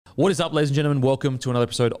What is up, ladies and gentlemen? Welcome to another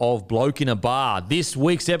episode of Bloke in a Bar. This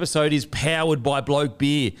week's episode is powered by Bloke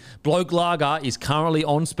Beer. Bloke Lager is currently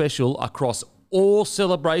on special across all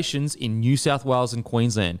celebrations in New South Wales and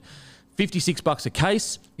Queensland. $56 a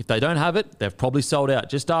case. If they don't have it, they've probably sold out.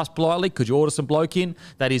 Just ask politely, could you order some Bloke in?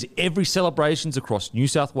 That is every celebrations across New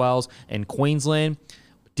South Wales and Queensland.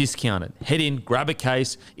 Discounted. Head in, grab a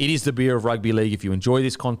case. It is the beer of rugby league. If you enjoy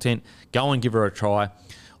this content, go and give her a try.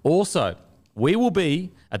 Also, we will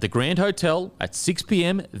be at the Grand Hotel at 6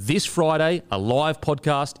 p.m. this Friday, a live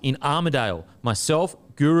podcast in Armidale. Myself,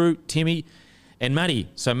 Guru, Timmy, and Matty.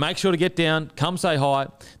 So make sure to get down, come say hi.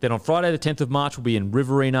 Then on Friday the 10th of March, we'll be in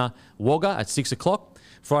Riverina, Wagga at 6 o'clock.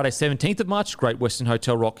 Friday 17th of March, Great Western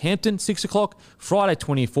Hotel, Rockhampton, 6 o'clock. Friday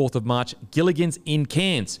 24th of March, Gilligan's in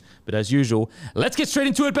Cairns. But as usual, let's get straight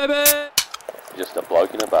into it, baby! Just a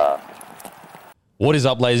bloke in a bar. What is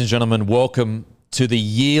up, ladies and gentlemen? Welcome to the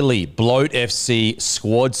yearly BLOAT FC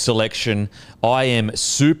squad selection. I am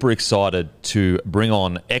super excited to bring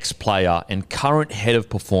on ex-player and current head of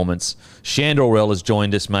performance. Sandor Earl has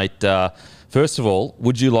joined us, mate. First of all,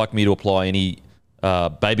 would you like me to apply any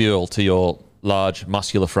baby oil to your large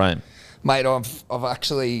muscular frame? Mate, I've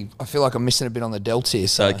actually, I feel like I'm missing a bit on the delts here.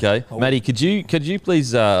 So okay. Matty, could you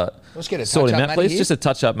please let's get a sort him out, please? Here. Just a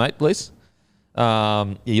touch up, mate, please.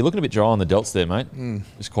 Yeah, you're looking a bit dry on the delts there, mate.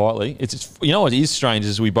 Just quietly. It's just, you know what is strange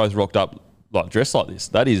is we both rocked up like dressed like this.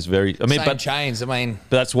 That is very. I mean, same chains. I mean,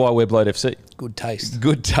 but that's why we're BLOAT FC. Good taste.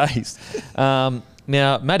 Good taste. Now,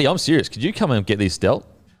 Matty, I'm serious. Could you come and get this dealt?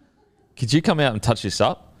 Could you come out and touch this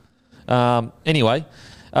up? Anyway.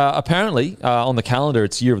 Apparently, on the calendar,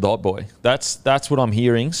 it's Year of the Hot Boy. That's what I'm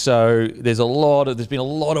hearing. So there's been a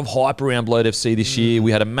lot of hype around BLOAT FC this year.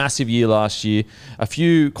 We had a massive year last year. A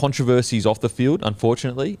few controversies off the field,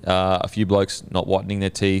 unfortunately. A few blokes not whitening their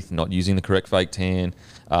teeth, not using the correct fake tan.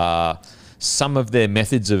 Some of their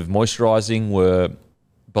methods of moisturising were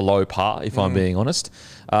below par, if I'm being honest.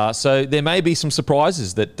 So there may be some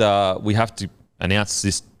surprises that we have to announce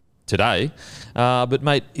this today. But,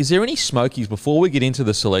 mate, is there any smokies, before we get into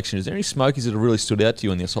the selection, is there any smokies that have really stood out to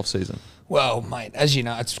you in this off-season? Well, mate, as you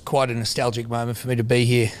know, it's quite a nostalgic moment for me to be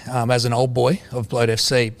here as an old boy of BLOAT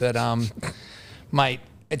FC. But, mate,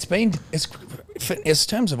 in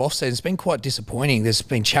terms of off-season, it's been quite disappointing. There's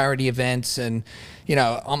been charity events and, you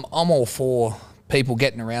know, I'm all for people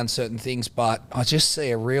getting around certain things, but I just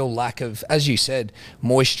see a real lack of, as you said,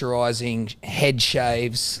 moisturising, head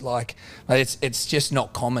shaves. Like, it's just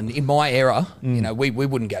not common. In my era, you know, we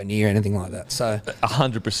wouldn't go near anything like that. So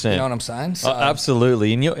 100%. You know what I'm saying? So,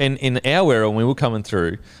 absolutely. In our era, when we were coming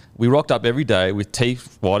through, we rocked up every day with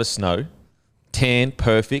teeth white as snow, tan,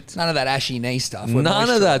 perfect. None of that ashy knee stuff. None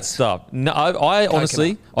of that stuff. No, I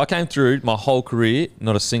honestly, I came through my whole career,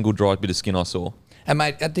 not a single dry bit of skin I saw. And,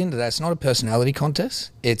 mate, at the end of the day, it's not a personality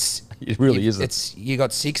contest. It really isn't. You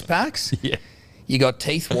got six packs. Yeah. You got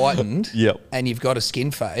teeth whitened. Yep. And you've got a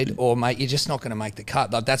skin fade, or, mate, you're just not going to make the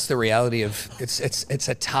cut. Like, that's the reality of it's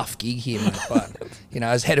a tough gig here, mate. But, you know,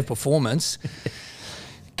 as head of performance,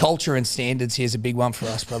 culture and standards here is a big one for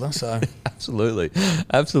us, brother. So absolutely.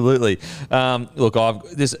 Look,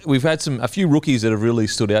 we've had a few rookies that have really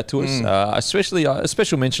stood out to us. Especially a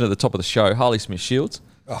special mention at the top of the show, Harley Smith-Shields.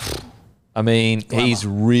 Oh. I mean, he's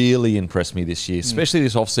really impressed me this year, especially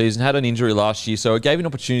this off-season. Had an injury last year, so it gave him an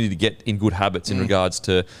opportunity to get in good habits in regards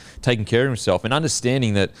to taking care of himself and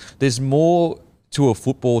understanding that there's more to a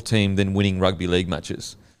football team than winning rugby league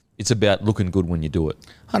matches. It's about looking good when you do it.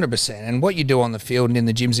 100%. And what you do on the field and in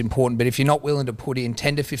the gym is important, but if you're not willing to put in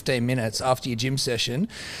 10 to 15 minutes after your gym session,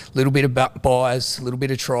 a little bit of buys, a little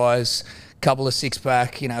bit of tries, couple of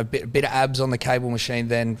six-pack, you know, a bit of abs on the cable machine,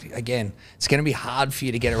 then, again, it's going to be hard for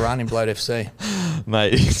you to get a run in BLOAT FC.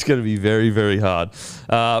 Mate, it's going to be very, very hard.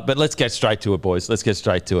 But let's get straight to it, boys. Let's get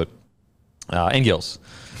straight to it. And girls.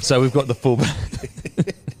 So we've got the fullback.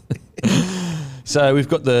 So we've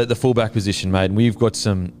got the fullback position, mate, and we've got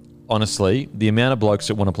some... Honestly, the amount of blokes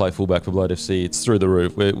that want to play fullback for BLOAT FC, it's through the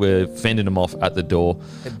roof. We're fending them off at the door.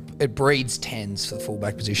 It breeds tens for the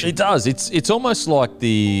fullback position. It does. It's almost like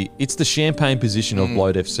the champagne position of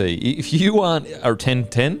BLOAT FC. If you aren't a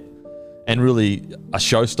 10-10 and really a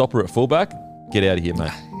showstopper at fullback, get out of here,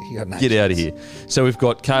 mate. Get out of here. So we've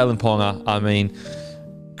got Kalen Ponga. I mean,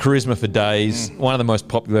 charisma for days. One of the most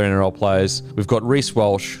popular NRL players. We've got Reece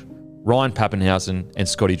Walsh, Ryan Pappenhausen, and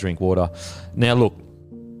Scotty Drinkwater. Now, look.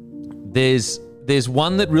 There's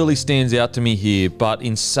one that really stands out to me here, but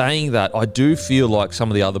in saying that, I do feel like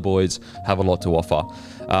some of the other boys have a lot to offer.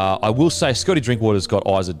 I will say Scotty Drinkwater's got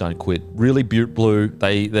eyes that don't quit. Really blue.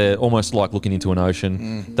 They're almost like looking into an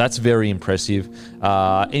ocean. That's very impressive.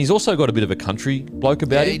 And he's also got a bit of a country bloke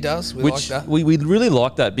about him. Yeah, he does. We which like that. We really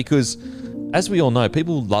like that because, as we all know,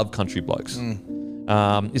 people love country blokes.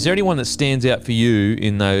 Is there anyone that stands out for you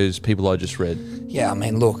in those people I just read? Yeah, I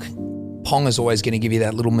mean, look, Ponga's always going to give you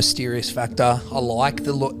that little mysterious factor. I like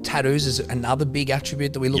the tattoos is another big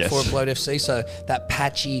attribute that we look for at BLOAT FC. So that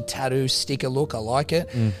patchy tattoo sticker look, I like it.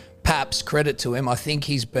 Paps, credit to him. I think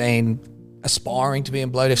he's been aspiring to be in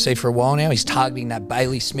BLOAT FC for a while now. He's targeting that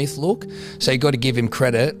Bailey Smith look. So you've got to give him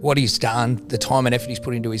credit. What he's done, the time and effort he's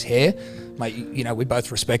put into his hair, mate, you know, we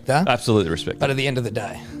both respect that. Absolutely respect But that. at the end of the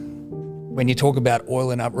day, when you talk about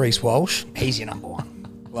oiling up Reece Walsh, he's your number one.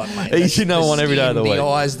 Like, mate, He's your number one every day of the week. The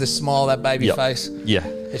eyes, the smile, that baby Yep. face. Yeah.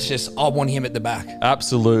 It's just, I want him at the back.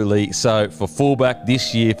 Absolutely. So for fullback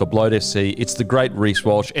this year for BLOAT FC, it's the great Reece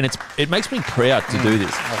Walsh, and it makes me proud to do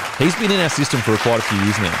this. He's been in our system for quite a few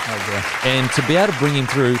years now, and to be able to bring him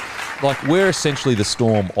through, like we're essentially the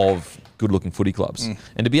Storm of good-looking footy clubs,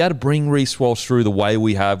 and to be able to bring Reece Walsh through the way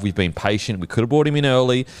we have, we've been patient. We could have brought him in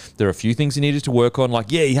early. There are a few things he needed to work on. Like,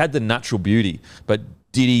 yeah, he had the natural beauty, but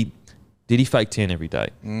did he fake tan every day?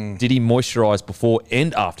 Did he moisturise before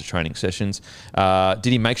and after training sessions? Did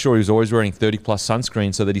he make sure he was always wearing 30-plus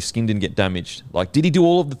sunscreen so that his skin didn't get damaged? Like, did he do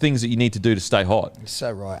all of the things that you need to do to stay hot? So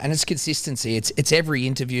right. And it's consistency. It's every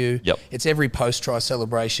interview. Yep. It's every post-try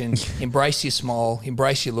celebration. Embrace your smile.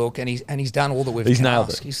 Embrace your look. And he's done all that we've He's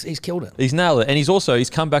nailed ask. it. He's killed it. He's nailed it. And he's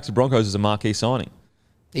come back to Broncos as a marquee signing.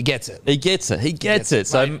 He gets it. He gets it.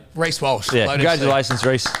 So, Mate, Reece Walsh. yeah, BLOAT FC. congratulations,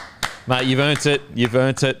 Reece. Mate, you've earned it. You've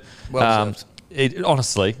earned it. Well deserved.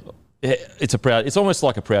 Honestly, it's almost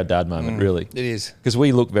like a proud dad moment, really. It is. Because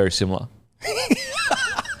we look very similar.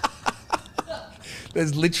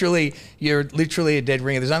 You're literally a dead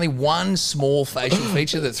ringer. There's only one small facial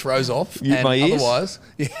feature that throws off. And my ears? otherwise,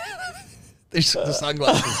 yeah, there's the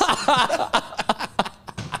sunglasses.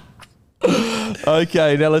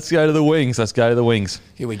 Okay, now let's go to the wings.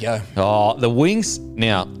 Here we go. Oh, the wings.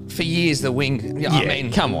 Now, For years, the wing, I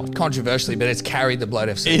mean, come on. controversially, but it's carried the BLOAT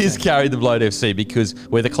FC. it has carried the BLOAT FC because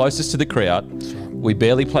we're the closest to the crowd. We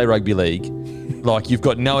barely play rugby league. Like, you've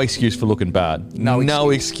got no excuse for looking bad. No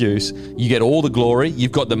excuse. You get all the glory.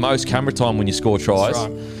 You've got the most camera time when you score tries.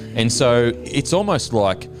 right. And so it's almost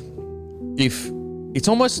like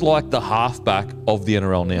the halfback of the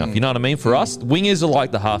NRL now. You know what I mean? For us, wingers are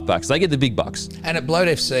like the halfbacks. They get the big bucks. And at BLOAT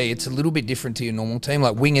FC, it's a little bit different to your normal team.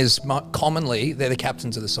 Like wingers, commonly, they're the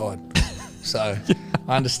captains of the side. So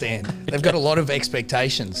I understand. They've got a lot of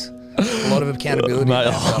expectations, a lot of accountability. Mate,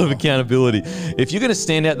 a lot of accountability. If you're going to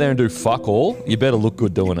stand out there and do fuck all, you better look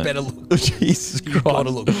good doing it. Better look. Jesus Christ. gotta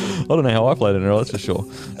look good. I don't know how I played NRL, that's for sure.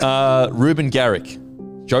 Ruben Garrick,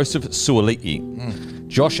 Joseph Suoliti,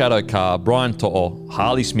 Josh Adokar, Brian To'o,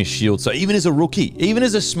 Harley Smith-Shields. So even as a rookie, even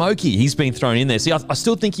as a smoky, he's been thrown in there. See, I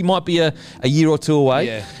still think he might be a year or two away.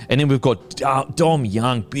 Yeah. And then we've got Dom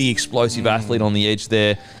Young, big explosive athlete on the edge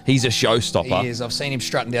there. He's a showstopper. He is. I've seen him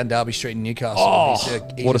strutting down Derby Street in Newcastle. Oh, He's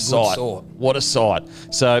what a good sight. sort. What a sight.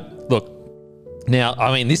 So, look, now,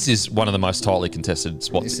 I mean, this is one of the most tightly contested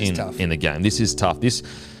spots in the game. This is tough.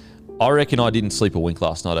 I reckon I didn't sleep a wink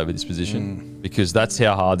last night over this position because that's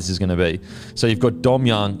how hard this is going to be. So you've got Dom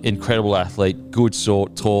Young, incredible athlete, good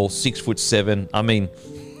sort, tall, 6'7". I mean,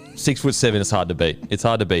 6'7" is hard to beat. It's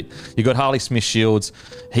hard to beat. You've got Harley Smith-Shields.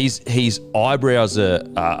 His eyebrows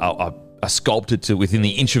are sculpted to within the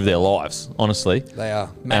inch of their lives, honestly. They are.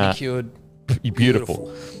 Manicured.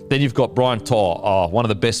 Beautiful. Then you've got Brian To'o, one of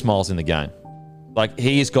the best smiles in the game. Like,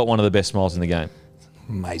 he's got one of the best smiles in the game.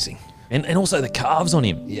 Amazing. And also the calves on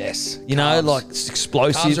him. Yes. You know, like it's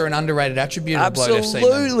explosive. Calves are an underrated attribute of BLOAT FC.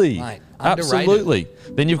 Absolutely. Mate, underrated. Absolutely.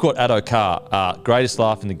 Then you've got Adokar, greatest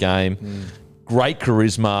laugh in the game. Great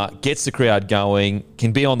charisma, gets the crowd going,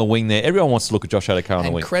 can be on the wing there. Everyone wants to look at Josh Adokar on the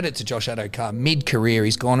And wing. credit to Josh Adokar. Mid-career,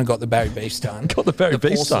 he's gone and got the Barry Beefs done. Got the Barry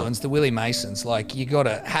Beefs done. Porcelains, the Willie Masons. Like, you got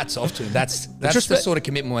to hats off to him. That's just the that- sort of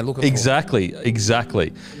commitment we're looking Exactly.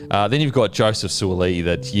 Then you've got Joseph Suoliti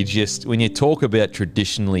that you just, when you talk about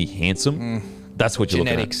traditionally handsome, that's what you're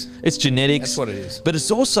Genetics. looking at. It's genetics. That's what it is. But it's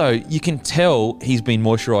also, you can tell he's been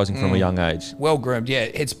moisturising from a young age. for. Well groomed, yeah.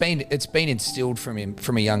 It's been instilled from him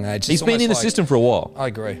from a young age. He's been in the system for a while. I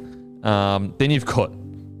agree. Then you've got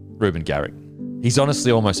Ruben Garrick. He's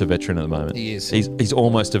honestly almost a veteran at the moment. He is. He's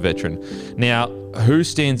almost a veteran. Now, who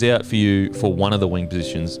stands out for you for one of the wing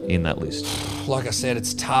positions in that list? Like I said,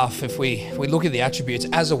 it's tough. If we look at the attributes,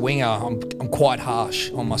 as a winger, I'm quite harsh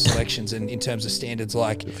on my selections in terms of standards.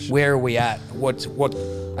 Like, where are we at? What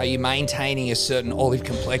are you maintaining a certain olive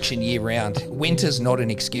complexion year round? Winter's not an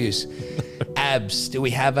excuse. abs. Do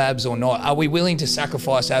we have abs or not? Are we willing to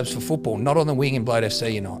sacrifice abs for football? Not on the wing in BLOAT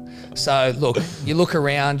FC, you're not. So, look, you look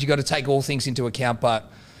around, you got to take all things into account,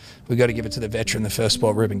 but we've got to give it to the veteran, the first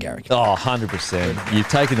spot, Ruben Garrick. Oh, 100%. You've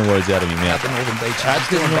taken the words out of your mouth. At the Northern Beach. He's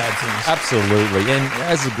doing bad things. Absolutely. And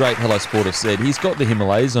as the great Hello Sporter said, he's got the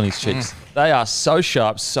Himalayas on his cheeks. They are so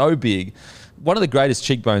sharp, so big. One of the greatest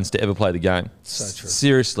cheekbones to ever play the game. So true.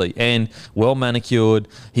 Seriously. And well manicured.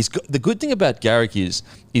 He's got, the good thing about Garrick is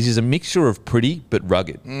he's a mixture of pretty but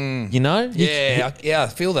rugged. You know? I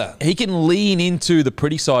feel that. He can lean into the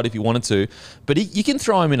pretty side if he wanted to, but you can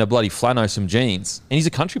throw him in a bloody flannel, some jeans, and he's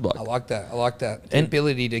a country bloke. I like that. The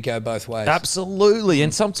ability to go both ways. Absolutely.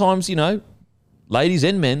 And sometimes, you know, ladies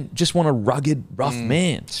and men just want a rugged, rough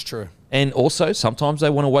man. It's true. And also, sometimes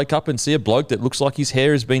they want to wake up and see a bloke that looks like his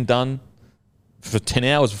hair has been done for 10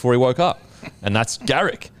 hours before he woke up. And that's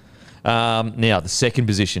Garrick. Now, the second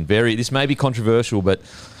position. This may be controversial, but,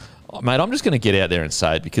 mate, I'm just going to get out there and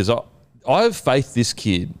say it because I have faith this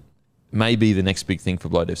kid may be the next big thing for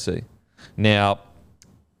BLOAT FC. Now,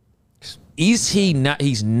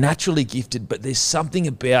 he's naturally gifted, but there's something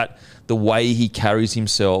about the way he carries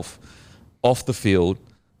himself off the field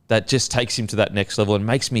that just takes him to that next level and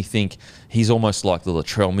makes me think he's almost like the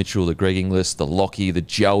Latrell Mitchell, the Greg Inglis, the Lockie, the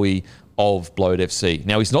Joey of BLOAT FC.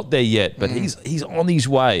 Now, he's not there yet, but he's on his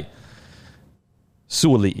way.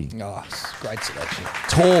 Suoli'i. Oh, great selection.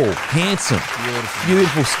 Tall, handsome,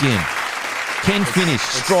 beautiful skin. Can finish,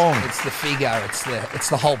 strong. It's the figure. It's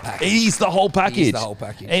the whole package. He's the whole package. He's the whole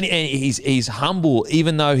package. And he's humble,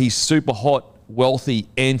 even though he's super hot, wealthy,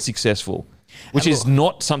 and successful. Which is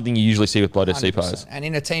not something you usually see with BLOAT FC players. And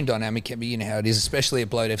in a team dynamic, you know how it is, especially at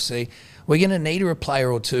BLOAT FC, we're going to need a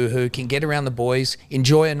player or two who can get around the boys,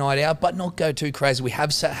 enjoy a night out, but not go too crazy. We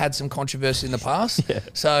have had some controversy in the past.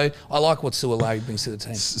 So I like what Suoli'i brings to the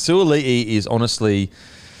team. Suoli'i is honestly,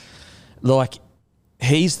 like,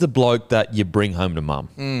 he's the bloke that you bring home to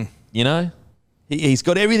mum. You know? He's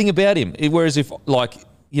got everything about him. Whereas if, like,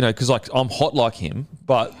 you know, because, like, I'm hot like him,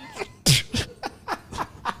 but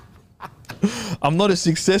I'm not as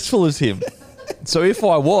successful as him. So if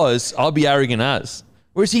I was, I'd be arrogant as.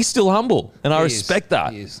 Whereas he's still humble, and I respect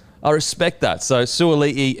that. I respect that. So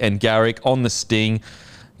Suoli'i and Garrick on the sting.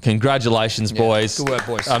 Congratulations, boys. Good work,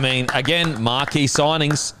 boys. I mean, again, marquee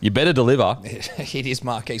signings. You better deliver. It is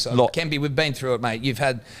marquee. So, Kempy, we've been through it, mate. You've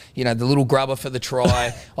had, you know, the little grubber for the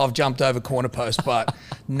try. I've jumped over corner post, but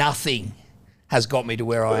nothing has got me to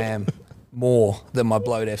where I am more than my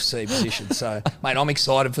BLOAT FC position. So, mate, I'm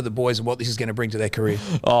excited for the boys and what this is going to bring to their career.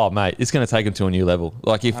 Oh, mate, it's going to take them to a new level.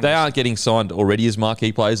 Like, if 100%. They aren't getting signed already as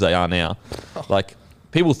marquee players, they are now. Like,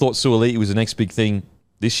 people thought Suoli'i was the next big thing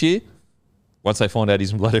this year. Once they find out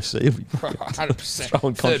he's in BLOAT FC, it'll be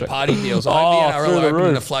 100%. Third-party deals. I hope the NRL are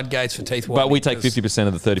opening the floodgates for Teeth White. But we take 50%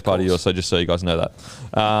 of the third-party deals, so just so you guys know that.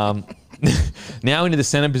 Now into the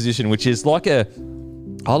centre position, which is like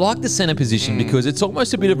I like the centre position because it's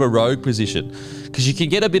almost a bit of a rogue position because you can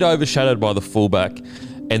get a bit overshadowed by the fullback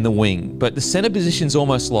and the wing. But the centre position's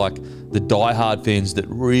almost like the die-hard fans that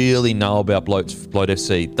really know about BLOAT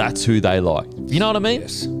FC. That's who they like. You know what I mean?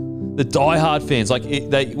 Yes. The die-hard fans, like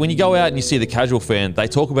when you go out and you see the casual fan, they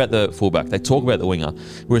talk about the fullback, they talk about the winger.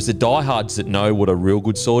 Whereas the diehards that know what a real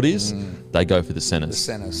good sword is, they go for the centres. The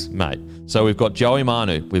centres. Mate. So we've got Joey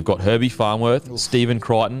Manu, we've got Herbie Farnworth, Stephen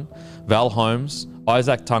Crichton, Val Holmes,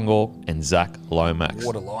 Isaac Tungor, and Zach Lomax.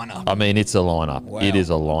 What a lineup. I mean, it's a lineup. Wow. It is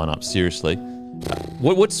a lineup, seriously.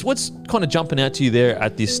 What's kind of jumping out to you there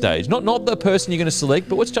at this stage? Not the person you're going to select,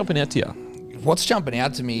 but what's jumping out to you? What's jumping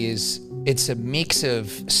out to me is it's a mix of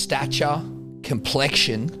stature,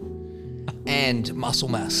 complexion, and muscle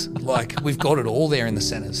mass. Like, we've got it all there in the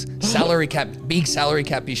centres. Salary cap, big salary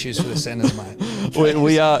cap issues for the centres, mate.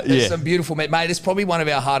 we are, There's some beautiful, mate. It's probably one of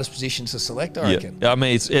our hardest positions to select, I reckon. I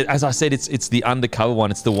mean, as I said, it's the undercover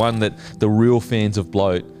one. It's the one that the real fans of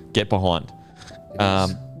BLOAT get behind.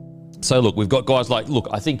 So, look, we've got guys like,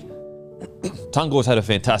 I think Tungor's had a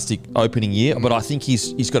fantastic opening year, but I think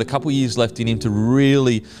he's got a couple of years left in him to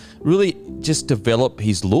really just develop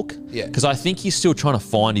his look. Yeah. Because I think he's still trying to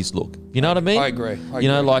find his look. You know what I mean? I agree.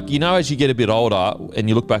 As you get a bit older and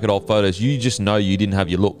you look back at old photos, you just know you didn't have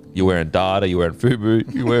your look. You're wearing Dada, you're wearing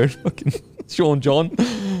FUBU, you're wearing fucking Sean John,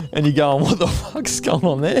 and you're going, what the fuck's going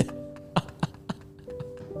on there?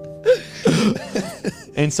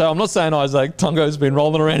 And so I'm not saying Isaac Tungo's been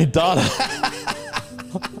rolling around in Dada.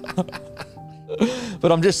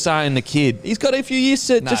 But I'm just saying the kid, he's got a few years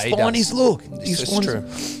to find his look. It's true.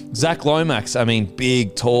 Zach Lomax, I mean,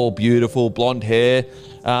 big, tall, beautiful, blonde hair,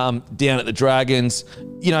 down at the Dragons.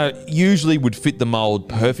 usually would fit the mould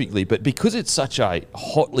perfectly, but because it's such a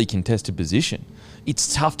hotly contested position,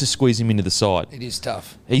 it's tough to squeeze him into the side. It is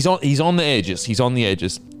tough. He's on the edges. He's on the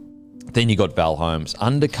edges. Then you got Val Holmes,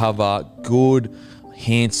 undercover, good,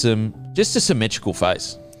 handsome, just a symmetrical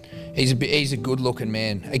face. He's a good-looking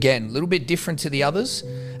man. Again, a little bit different to the others.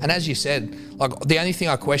 And as you said, like the only thing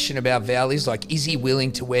I question about Val is like, is he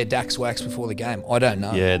willing to wear Dax wax before the game? I don't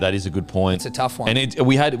know. Yeah, that is a good point. It's a tough one. And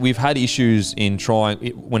we've had issues in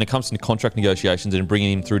when it comes to contract negotiations and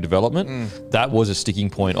bringing him through development. That was a sticking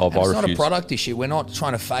point of and I it's refuse. not a product issue. We're not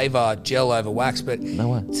trying to favour gel over wax, but No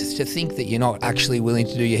way. to think that you're not actually willing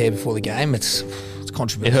to do your hair before the game, it's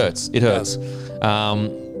controversial. It hurts.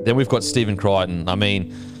 Then we've got Stephen Crichton. I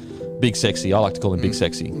mean, big sexy. I like to call him big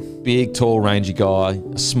sexy. Big, tall, rangy guy.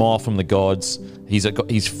 A smile from the gods. He's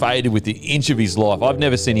faded with the inch of his life. I've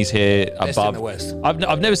never seen his hair Best above. in the West.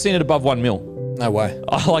 I've never seen it above 1 mil. No way.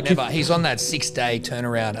 I like Never. He's on that 6-day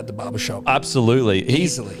turnaround at the barbershop. Absolutely.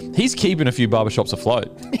 Easily. He's keeping a few barbershops afloat.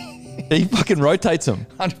 He fucking rotates them.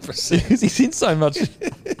 100%. He's in so much.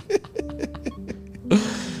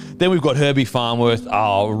 Then we've got Herbie Farnworth.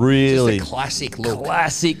 Oh, really? Just a classic look.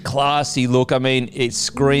 Classic, classy look. I mean, it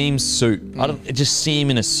screams suit. I don't just see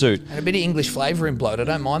him in a suit. And a bit of English flavour in bloat. I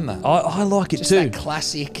don't mind that. I like it Just too. that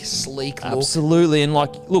classic, sleek look. Absolutely. And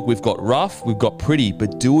like, look, we've got rough, we've got pretty,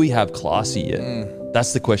 but do we have classy yet?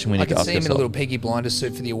 That's the question we need I to can ask see him in a ourselves. little Peggy Blinders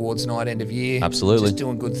suit for the awards night, end of year. Absolutely. Just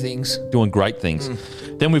doing good things. Doing great things.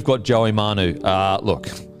 Then we've got Joey Manu. Look,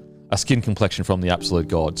 a skin complexion from the absolute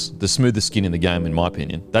gods. The smoothest skin in the game, in my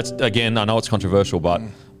opinion. That's, again, I know it's controversial, but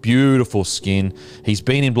beautiful skin. He's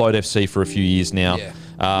been in BLOAT FC for a few years now.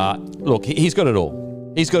 Yeah. Look, he's got it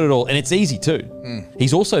all. He's got it all, and it's easy too.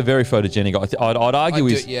 He's also very photogenic. I'd argue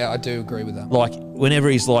I do agree with that. like whenever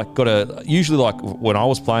he's like usually like when I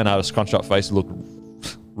was playing, I had a scrunched up face that looked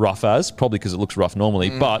rough as, probably because it looks rough normally,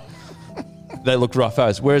 but they looked rough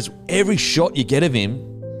as. Whereas every shot you get of him,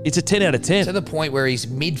 it's a 10 out of 10. To the point where he's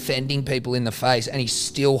mid-fending people in the face and he's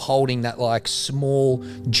still holding that like small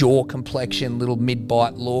jaw complexion, little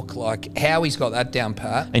mid-bite look. Like how he's got that down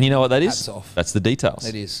pat. And you know what that is? Hats off. That's the details.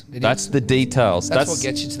 It is. That's the details. That's what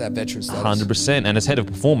gets you to that veteran status. 100%. And as head of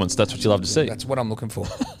performance, that's what you love to see. That's what I'm looking for.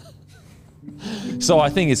 So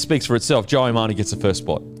I think it speaks for itself. Joey Manu gets the first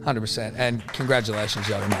spot. 100%. And congratulations,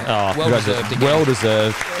 Joey, mate. Oh, well deserved again. Well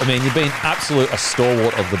deserved. I mean, you've been a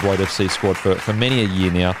stalwart of the BLOAT FC squad for many a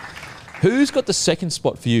year now. Who's got the second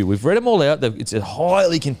spot for you? We've read them all out. It's a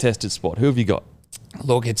highly contested spot. Who have you got?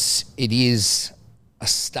 Look, it is a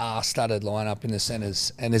star-studded lineup in the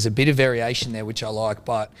centres, and there's a bit of variation there, which I like.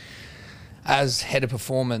 But as head of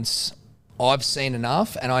performance, I've seen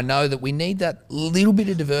enough, and I know that we need that little bit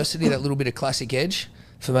of diversity, that little bit of classic edge.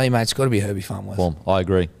 For me, mate, it's got to be Herbie Farnworth. Well, I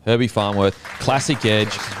agree. Herbie Farnworth, classic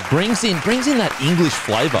edge, brings in that English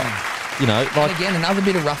flavour. You know, like, and again, another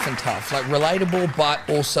bit of rough and tough, like relatable, but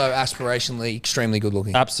also aspirationally extremely good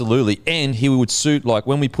looking. Absolutely. And he would suit, like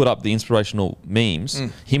when we put up the inspirational memes,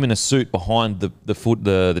 him in a suit behind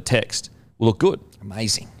the text will look good.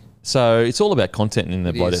 Amazing. So it's all about content in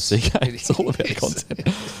the BLOAT FC game. It's It's all about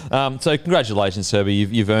content. So congratulations, Herbie.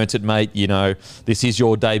 You've earned it, mate. You know, this is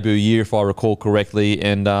your debut year, if I recall correctly.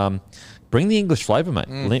 And bring the English flavour,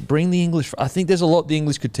 mate. Bring the English. I think there's a lot the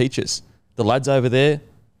English could teach us. The lads over there,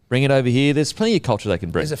 bring it over here. There's plenty of culture they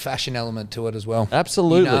can bring. There's a fashion element to it as well.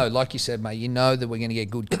 Absolutely. You know, like you said, mate, you know that we're going to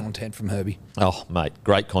get good content from Herbie. Oh, mate,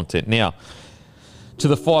 great content. Now, to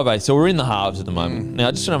the 5'8", so we're in the halves at the moment. Now,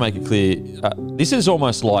 I just want to make it clear, this is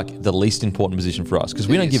almost like the least important position for us because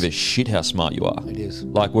we don't give a shit how smart you are. It is.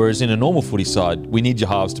 Like, whereas in a normal footy side, we need your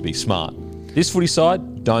halves to be smart. This footy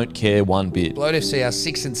side, don't care one bit. BLOAT FC are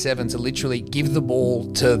 6 and 7 to literally give the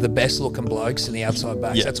ball to the best looking blokes and the outside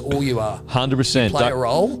backs. Yeah. That's all you are. 100%. Play a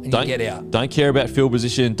role and you get out. Don't care about field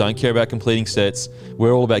position. Don't care about completing sets.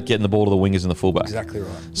 We're all about getting the ball to the wingers and the fullback. Exactly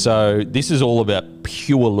right. So this is all about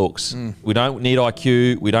pure looks. We don't need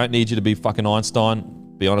IQ. We don't need you to be fucking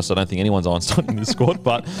Einstein. Be honest, I don't think anyone's Einstein in this squad,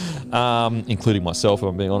 but including myself, if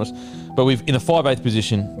I'm being honest. But in the 5'8"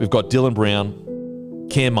 position, we've got Dylan Brown,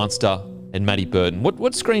 Cam Munster, and Matty Burton.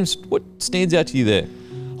 What stands out to you there?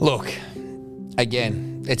 Look,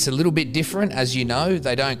 again, it's a little bit different. As you know,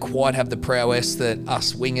 they don't quite have the prowess that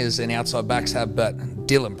us wingers and outside backs have, but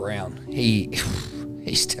Dylan Brown,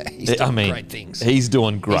 he's doing great things. He's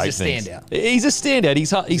doing great things. He's a standout.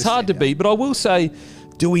 He's hard to beat, but I will say,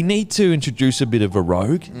 do we need to introduce a bit of a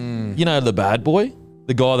rogue? You know, the bad boy?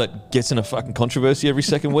 The guy that gets in a fucking controversy every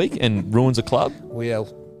second week and ruins a club? Well,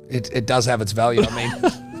 it does have its value. I mean...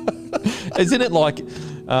 Isn't it like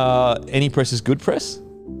any press is good press?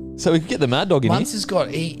 So we could get the Mad Dog in Muntz here. has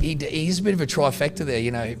got, he's a bit of a trifecta there,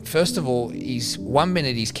 you know. First of all, he's 1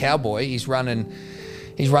 minute he's cowboy, he's running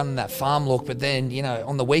that farm look, but then, you know,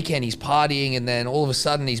 on the weekend he's partying, and then all of a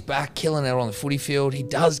sudden he's back killing it on the footy field. He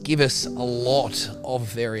does give us a lot of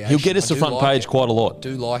variation. He'll get us to front page quite a lot.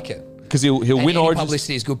 Do like it. Because he'll win Any Origins.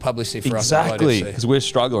 publicity is good publicity for Exactly, us. because we're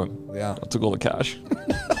struggling. Yeah. I took all the cash.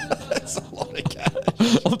 That's a lot of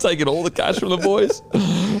cash. I'm taking all the cash from the boys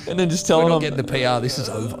and then just We're telling not them. getting the PR. This is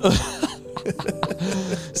over.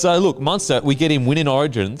 So look, Munster, we get him winning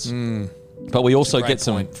Origins, but we also great get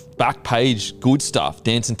some point. back page good stuff,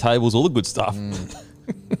 dancing tables, all the good stuff.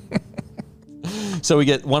 So we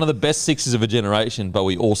get one of the best sixes of a generation, but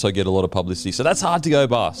we also get a lot of publicity. So that's hard to go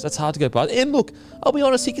past. And look, I'll be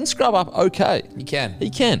honest, he can scrub up okay. He can. He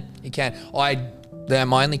can.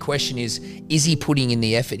 My only question is he putting in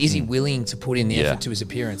the effort? Is he willing to put in the effort to his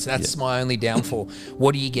appearance? That's my only downfall.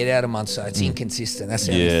 What do you get out of Munster? It's inconsistent. That's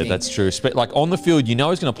the only thing. That's true. Like on the field, you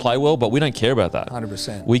know he's going to play well, but we don't care about that.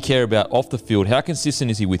 100%. We care about off the field. How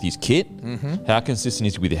consistent is he with his kit? How consistent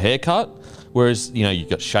is he with a haircut? Whereas, you know, you've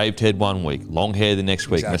got shaved head 1 week, long hair the next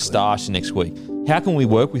week, Exactly. moustache the next week. How can we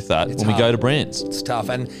work with that when we go to brands? It's tough.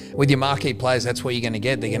 And with your marquee players, that's what you're going to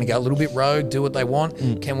get. They're going to go a little bit rogue, do what they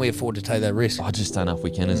want. Can we afford to take that risk? I just don't know if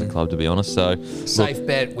we can as a club, to be honest. So, Safe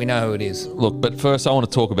bet. We know who it is. look, but first I want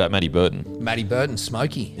to talk about Matty Burton. Matty Burton,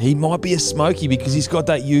 Smokey. He might be a smoky because he's got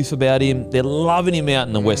that youth about him. They're loving him out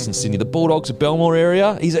in the Western Sydney. The Bulldogs of Belmore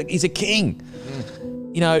area, he's a king.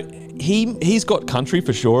 You know, he's got country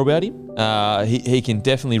for sure about him. He can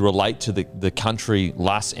definitely relate to the country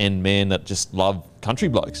lass and man that just love country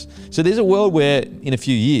blokes. So there's a world where in a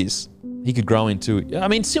few years he could grow into, I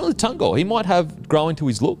mean, similar to Tungo, he might grow into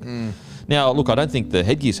his look. Now, look, I don't think the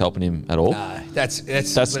headgear's helping him at all. No, that's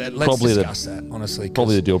let's probably discuss that, honestly. 'cause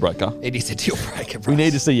Probably the deal breaker. it is a deal breaker, bro. We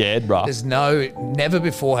need to see your head, bruh. There's never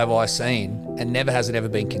before have I seen, and never has it ever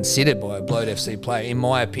been considered by a BLOAT FC player, in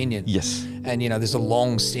my opinion. Yes. And, you know, there's a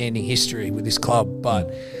long-standing history with this club,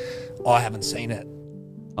 but I haven't seen it.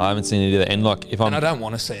 I haven't seen it either. And like, if I'm, And I don't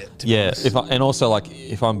want to see it, to be honest. and also like,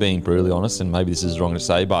 if I'm being brutally honest, and maybe this is wrong to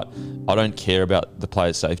say, but I don't care about the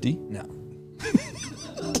player's safety. No.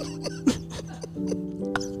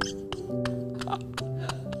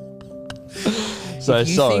 So If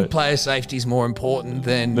you think player safety is more important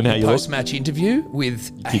than how you look? post-match interview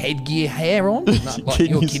with a headgear hair on, no, like,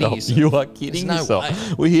 you're kidding yourself. You are kidding There's no yourself.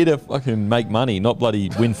 way. We're here to fucking make money, not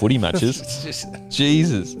bloody win footy matches. It's just,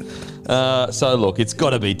 Jesus. So look, it's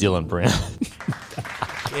got to be Dylan Brown.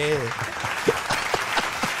 yeah.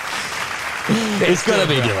 It's got to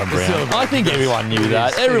be Dylan Brown. I think everyone knew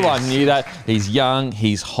that. Everyone knew that. He's young,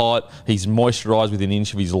 he's hot, he's moisturised within an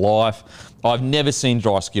inch of his life. I've never seen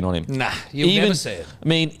dry skin on him. Nah, you'll never see it. I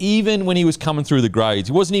mean, even when he was coming through the grades,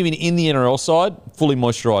 he wasn't even in the NRL side, fully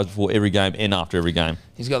moisturised before every game and after every game.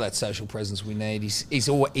 He's got that social presence we need. He's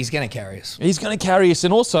going to carry us. He's going to carry us.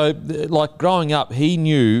 And also, like growing up, he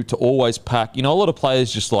knew to always pack. You know, a lot of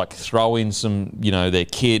players just like throw in some, you know, their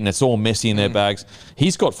kit and it's all messy in their bags.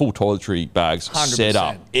 He's got full toiletry bags 100%. set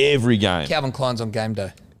up every game. Calvin Klein's on game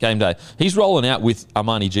day. Game day. He's rolling out with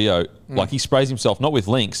Armani Gio. Like he sprays himself, not with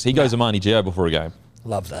Lynx. He goes Armani Gio before a game.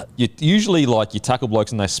 Love that. You usually like you tackle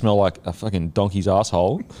blokes and they smell like a fucking donkey's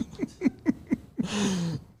asshole.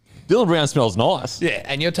 Dylan Brown smells nice. Yeah,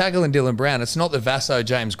 and you're tackling Dylan Brown. It's not the Vaso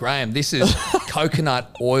James Graham. This is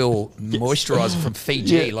coconut oil moisturiser from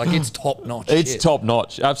Fiji. Yeah. Like, it's top notch. It's shit. top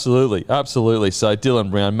notch. Absolutely. Absolutely. So Dylan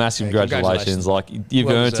Brown, massive congratulations. Like you've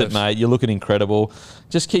Well earned deserved. it, mate. You're looking incredible.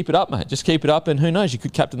 Just keep it up, mate. Just keep it up and who knows, you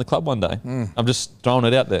could captain the club one day. I'm just throwing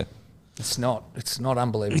it out there. It's not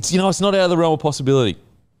unbelievable. It's not out of the realm of possibility.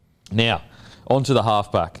 Now, on to the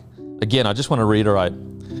halfback. Again, I just want to reiterate,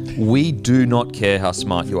 we do not care how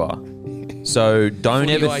smart you are. So don't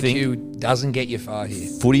Footy ever IQ think doesn't get you far here.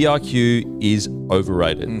 footy IQ is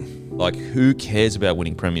overrated. Like, who cares about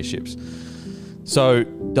winning premierships? So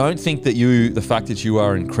don't think that the fact that you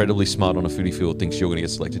are incredibly smart on a footy field thinks you're going to get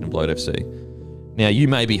selected in BLOAT FC. Now, you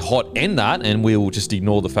may be hot and that, and we'll just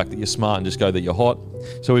ignore the fact that you're smart and just go that you're hot.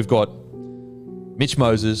 So we've got Mitch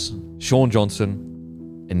Moses, Sean Johnson,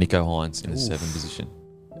 and Nico Hines in the 7 position.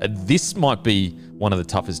 This might be one of the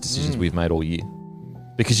toughest decisions we've made all year.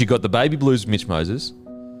 Because you've got the baby blues Mitch Moses.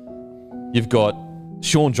 You've got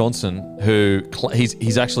Sean Johnson, who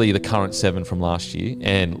he's actually the current 7 from last year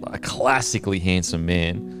and a classically handsome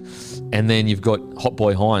man. And then you've got Hot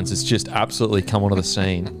Boy Hines that's just absolutely come onto the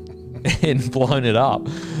scene and blown it up.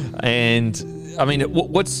 And I mean,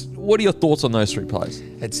 what are your thoughts on those 3 players?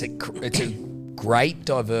 It's a great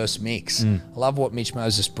diverse mix. I love what Mitch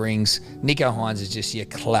Moses brings. Nico Hines is just your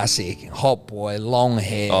classic hot boy, long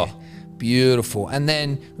hair, beautiful. And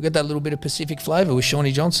then we've got that little bit of Pacific flavour with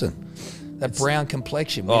Shawnee Johnson. That brown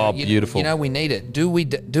complexion. Beautiful. You know, we need it. Do we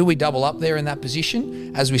double up there in that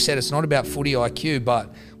position? As we said, it's not about footy IQ,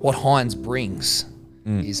 but what Hines brings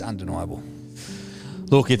is undeniable.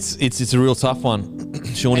 Look, it's a real tough one.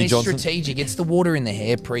 Shawnee Johnson. Strategic. It's the water in the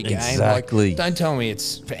hair pre-game. Exactly. Like, don't tell me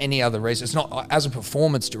it's for any other reason. It's not. As a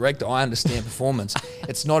performance director, I understand performance.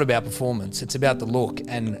 It's not about performance. It's about the look,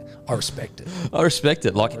 and I respect it. I respect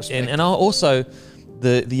it. And I also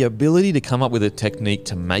the ability to come up with a technique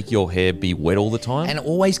to make your hair be wet all the time. And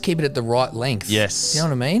always keep it at the right length. Yes. You know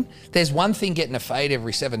what I mean? There's one thing getting a fade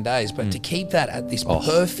every 7 days, but to keep that at this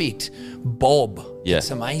perfect bob, it's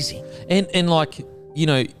amazing. And like, you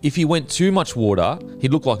know, if he went too much water,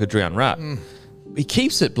 he'd look like a drowned rat. He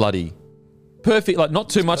keeps it bloody perfect, like not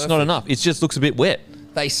too much, not enough. It just looks a bit wet.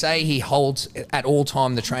 They say he holds, at all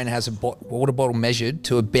time, the trainer has a water bottle measured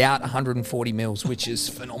to about 140 mils, which is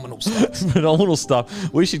phenomenal stuff. Phenomenal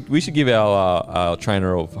stuff. We should give our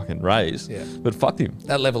trainer a fucking raise. Yeah. But fuck him.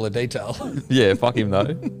 That level of detail. Yeah, fuck him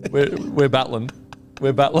though. We're battling.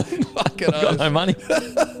 We're battling. Fucking We've got no money.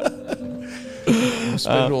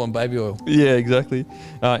 Spend it all on baby oil. Yeah, exactly.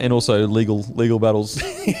 And also legal battles.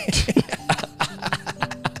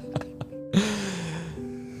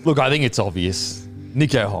 Look, I think it's obvious.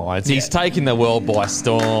 Nico Hines, he's taken the world by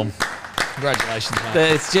storm. Congratulations,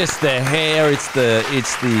 mate. It's just the hair, it's the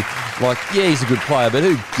like, yeah, he's a good player, but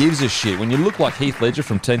who gives a shit? When you look like Heath Ledger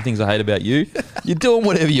from 10 Things I Hate About You, you're doing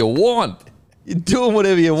whatever you want. You're doing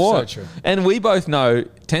whatever you want. So true. And we both know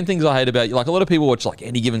 10 Things I Hate About You. Like, a lot of people watch like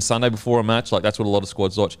Any Given Sunday before a match. Like, that's what a lot of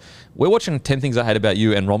squads watch. We're watching 10 Things I Hate About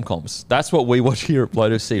You and rom-coms. That's what we watch here at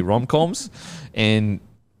BLOAT FC. Rom-coms and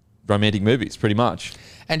romantic movies, pretty much.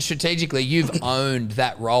 And strategically, you've owned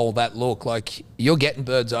that role, that look. Like, you're getting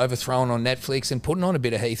Birds Overthrown on Netflix and putting on a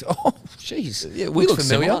bit of Heath. Oh, jeez. Yeah, we look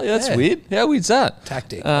familiar. Yeah, that's weird. How weird's that?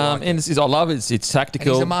 Tactic. And I love it. It's tactical.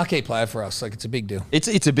 And he's a marquee player for us. Like, it's a big deal.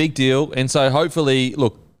 It's a big deal. And so hopefully,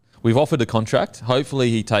 look, we've offered a contract. Hopefully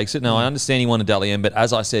he takes it. Now, I understand he wanted Dally M, but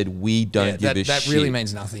as I said, we don't give a shit. That really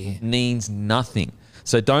means nothing here. Means nothing.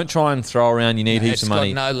 So don't try and throw around you need heaps of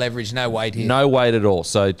money. It's got no leverage, no weight here. No weight at all.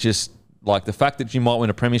 So just like the fact that you might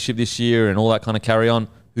win a premiership this year and all that kind of carry on,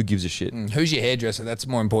 who gives a shit? Who's your hairdresser? That's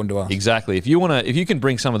more important to us. Exactly. If you can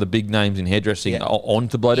bring some of the big names in hairdressing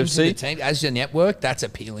onto BLOAT FC, team, as your network, that's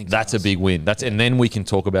appealing. That's a big win. And then we can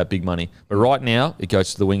talk about big money. But right now, it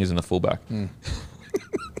goes to the wingers and the fullback.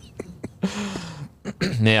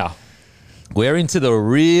 Now, we're into the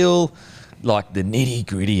real, like the nitty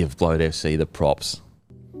gritty of BLOAT FC, the props.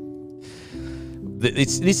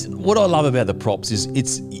 What I love about the props is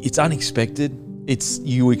it's unexpected.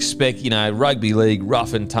 You expect, rugby league,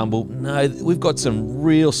 rough and tumble. No, we've got some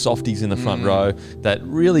real softies in the front row that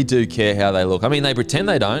really do care how they look. I mean, they pretend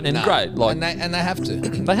they don't, and great. Like, and they have to.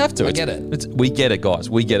 They have to. I get it. We get it,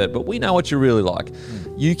 guys. We get it. But we know what you're really like.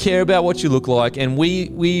 You care about what you look like, and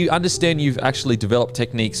we understand you've actually developed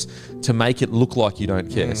techniques to make it look like you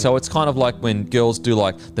don't care. So it's kind of like when girls do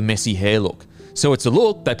like the messy hair look. So it's a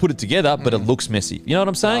look, they put it together, but it looks messy. You know what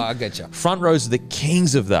I'm saying? Oh, I get you. Front rows are the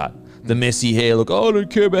kings of that. The messy hair look, I don't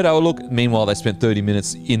care about how I look. Meanwhile, they spent 30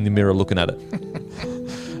 minutes in the mirror looking at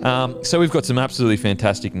it. So we've got some absolutely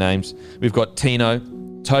fantastic names. We've got Tino,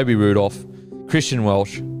 Toby Rudolph, Christian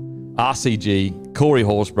Welsh, RCG, Corey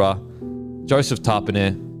Horsburgh, Joseph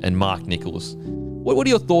Tarpaner, and Mark Nicholas. What are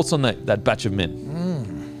your thoughts on that batch of men?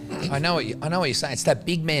 I know what you're saying. It's that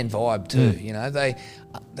big man vibe too.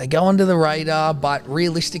 They go under the radar, but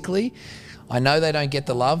realistically, I know they don't get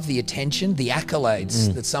the love, the attention, the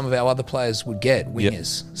accolades that some of our other players would get.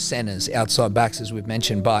 Wingers, centers, outside backs, as we've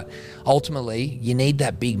mentioned. But ultimately, you need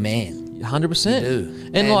that big man. 100%. You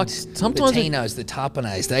do. And like sometimes the Tinos, the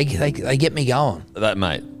Tarpaners, they get me going. That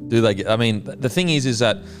mate, do they get? I mean, the thing is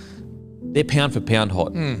that they're pound for pound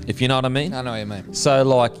hot, if you know what I mean. I know what you mean. So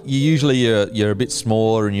like you're a bit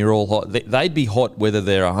smaller and you're all hot. They'd be hot whether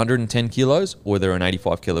they're 110 kilos or they're an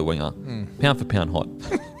 85 kilo winger. Pound for pound hot.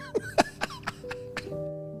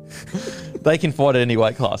 They can fight at any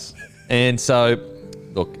weight class. And so,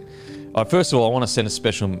 look, first of all, I want to send a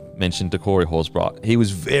special mention to Corey Horsburgh. He was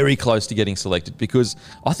very close to getting selected because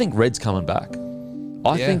I think Red's coming back.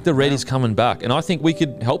 I think the Red is coming back, and I think we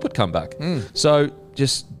could help it come back. So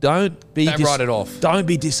just don't write it off. Don't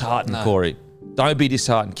be disheartened, Corey. Don't be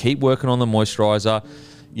disheartened. Keep working on the moisturiser.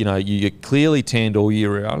 You're clearly tanned all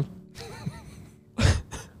year round.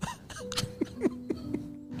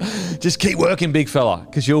 Just keep working, big fella,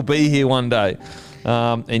 because you'll be here one day,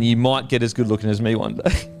 and you might get as good looking as me one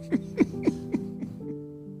day.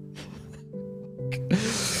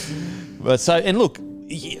 But and look,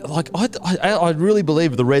 Yeah, like I really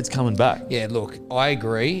believe the Reds coming back. Yeah, look, I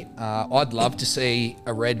agree. I'd love to see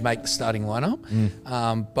a Red make the starting lineup.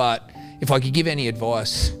 But if I could give any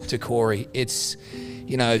advice to Corey, it's,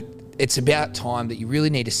 it's about time that you really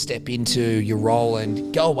need to step into your role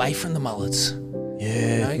and go away from the mullets.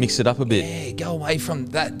 Yeah, mix it up a bit. Yeah, go away from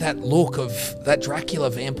that look of that Dracula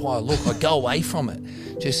vampire look. Like, go away from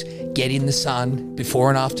it. Just get in the sun before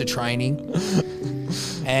and after training.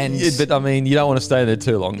 And yeah, but I mean, you don't want to stay there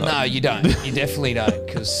too long, though. No, you don't. You definitely don't,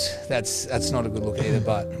 because that's not a good look either.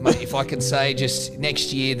 But mate, if I can say, just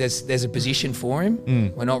next year, there's a position for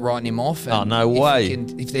him. We're not writing him off. And no way.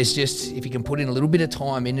 If he can put in a little bit of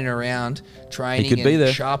time in and around training, he could be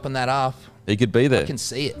there. Sharpen that up. He could be there. I can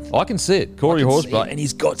see it. I can see it. Corey Horsburgh, and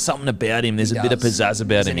he's got something about him. There's a bit of pizzazz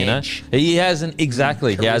about him, Edge. He has an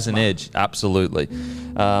exactly. He has an edge. Absolutely.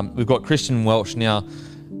 We've got Christian Welch now.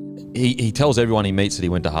 He tells everyone he meets that he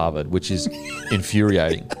went to Harvard, which is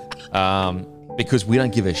infuriating. Because we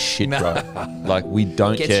don't give a shit, bro. Like, we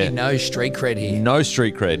don't care. Gets you no street cred here. No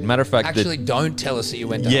street cred. Matter of fact, actually, don't tell us that you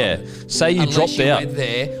went to Harvard. Say you dropped out. Unless you went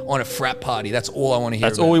there on a frat party. That's all I want to hear.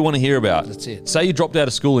 That's all we want to hear about. That's it. Say you dropped out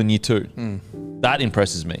of school in year 2. That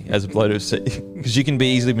impresses me as a BLOAT FC, because you can be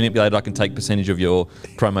easily manipulated. I can take percentage of your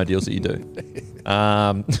promo deals that you do.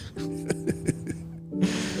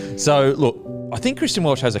 So look, I think Christian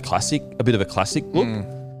Welch has a bit of a classic look.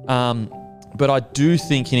 But I do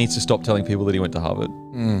think he needs to stop telling people that he went to Harvard.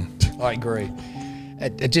 I agree.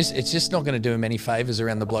 It's just not going to do him any favours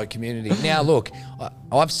around the bloke community. Now, look,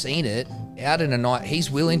 I've seen it out in a night.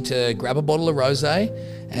 He's willing to grab a bottle of rosé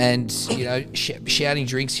and, shouting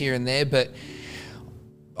drinks here and there. But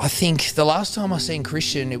I think the last time I seen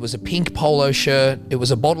Christian, it was a pink polo shirt. It was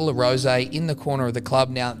a bottle of rosé in the corner of the club.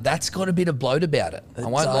 Now, that's got a bit of bloat about it. I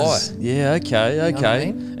won't lie. Yeah, okay. You know what I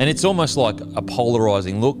mean? And it's almost like a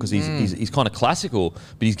polarising look, because he's kind of classical,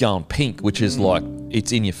 but he's going pink, which is like,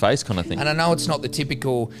 it's in your face kind of thing. And I know it's not the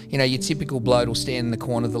typical, your typical bloke will stand in the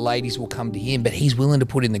corner, the ladies will come to him, but he's willing to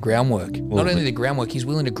put in the groundwork. Not only the groundwork, he's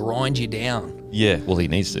willing to grind you down. Yeah, well, he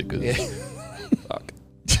needs to, because fuck.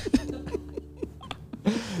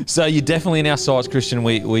 So you're definitely in our sights, Christian.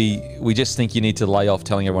 We just think you need to lay off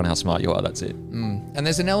telling everyone how smart you are. That's it. And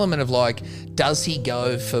there's an element of like, does he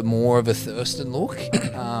go for more of a Thurston look,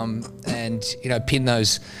 and pin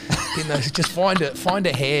those, just find a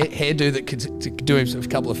hairdo that could do him a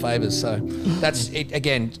couple of favours. So that's it.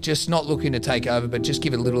 Again, just not looking to take over, but just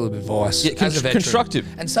give it a little bit of advice. Yeah, as a veteran, constructive,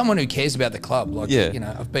 and someone who cares about the club. Like,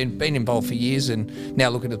 I've been involved for years, and now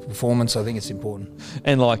looking at the performance, I think it's important.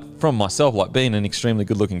 And like, from myself, like being an extremely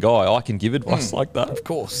good-looking guy, I can give advice like that. Of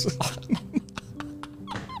course.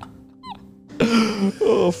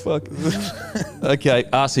 Oh, fuck. Okay,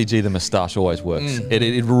 RCG, the moustache always works.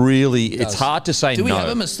 It really, it's hard to say no. Do we have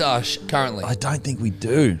a moustache currently? I don't think we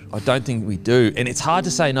do. And it's hard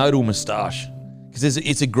to say no to a moustache, because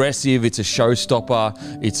it's aggressive, it's a showstopper,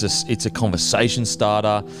 it's a conversation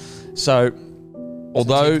starter. So,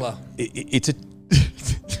 although it's a...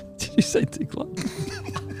 Did you say tickler?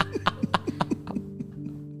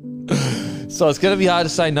 So it's going to be hard to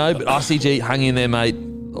say no, but RCG, hang in there, mate.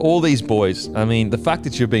 All these boys, I mean, the fact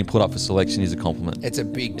that you've been put up for selection is a compliment. It's a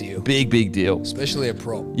big deal. Big deal. Especially a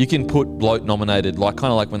prop. You can put BLOAT nominated, kind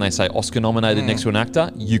of like when they say Oscar nominated next to an actor,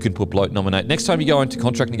 you can put BLOAT nominated. Next time you go into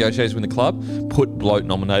contract negotiations with the club, put BLOAT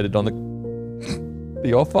nominated on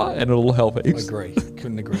the offer, and it'll help heaps. Agree.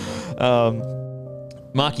 Couldn't agree more.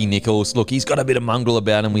 Marky Nichols, look, he's got a bit of mongrel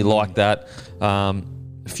about him. We like that. A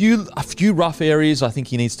few rough areas I think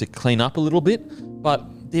he needs to clean up a little bit, but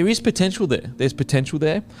there is potential there. There's potential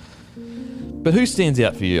there. But who stands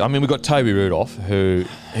out for you? I mean, we've got Toby Rudolph, who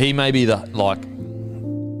he may be he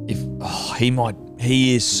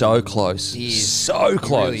is so close. He is. So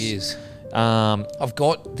close. He really is.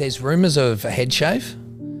 There's rumours of a head shave,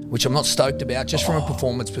 which I'm not stoked about, just from a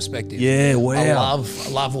performance perspective. Yeah, wow. I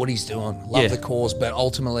love what he's doing. Love the cause, but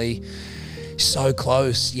ultimately so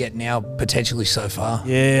close, yet now potentially so far.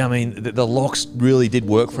 Yeah, I mean, the locks really did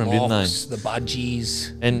work for him, didn't they? The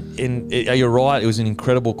budgies. And you're right, it was an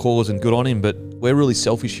incredible cause and good on him, but we're really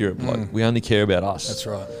selfish here at BLOAT. We only care about us. That's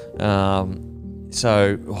right.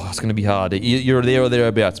 So it's going to be hard. You're there or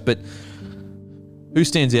thereabouts, but who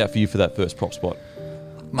stands out for you for that first prop spot?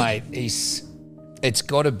 Mate, it's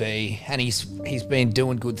got to be, and he's been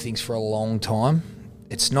doing good things for a long time.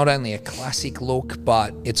 It's not only a classic look,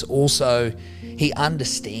 but it's also, he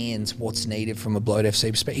understands what's needed from a BLOAT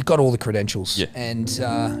FC perspective. He's got all the credentials. Yeah. And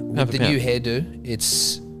with the new hairdo,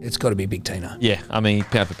 it's got to be Big Tino. Yeah, I mean,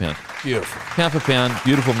 pound for pound. Beautiful. Pound for pound,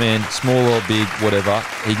 beautiful man, small or big, whatever.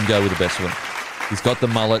 He can go with the best of them. He's got the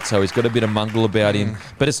mullet, so he's got a bit of mongrel about him.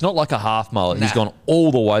 But it's not like a half mullet. He's gone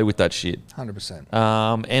all the way with that shit. 100%.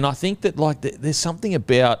 And I think that like there's something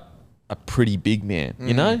about a pretty big man,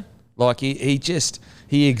 you know? Like he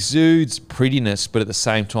exudes prettiness, but at the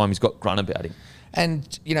same time he's got grunt about him.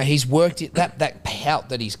 And, you know, he's worked it, that pout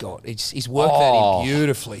that he's got. He's worked that in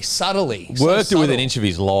beautifully, subtly. Worked it with an inch of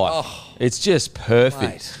his life. It's just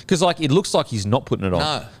perfect. Because, like, it looks like he's not putting it on.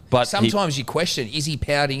 No. But sometimes you question, is he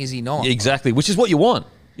pouting, is he not? Exactly, which is what you want.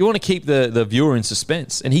 You want to keep the viewer in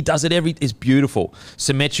suspense. And he does it it's beautiful.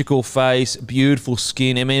 Symmetrical face, beautiful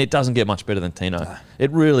skin. I mean, it doesn't get much better than Tino. No.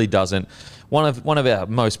 It really doesn't. One of our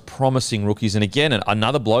most promising rookies, and again,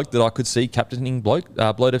 another bloke that I could see captaining BLOAT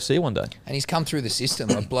FC one day. And he's come through the system.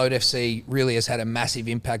 Like BLOAT FC really has had a massive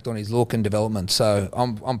impact on his look and development. So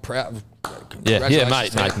I'm proud. Yeah,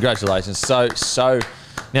 mate, congratulations. So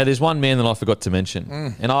now there's one man that I forgot to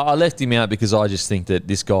mention, and I left him out because I just think that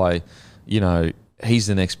this guy, you know, he's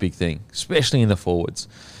the next big thing, especially in the forwards.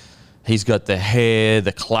 He's got the hair,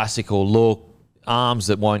 the classical look, arms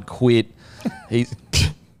that won't quit.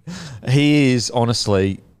 He is,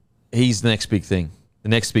 honestly, he's the next big thing. The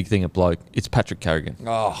next big thing at bloke. It's Patrick Carrigan.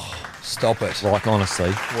 Oh, stop it. Like, honestly.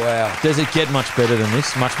 Wow. Does it get much better than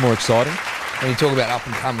this? Much more exciting? When you talk about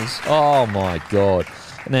up-and-comers. Oh, my God.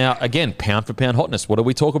 Now, again, pound-for-pound hotness. What do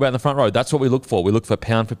we talk about in the front row? That's what we look for. We look for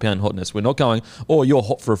pound-for-pound hotness. We're not going, oh, you're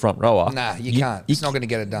hot for a front rower. Nah, you can't. It's not going to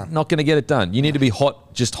get it done. Not going to get it done. You need to be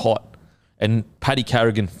hot, just hot. And Paddy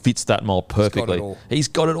Carrigan fits that mold perfectly. He's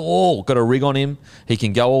got it all. Got a rig on him. He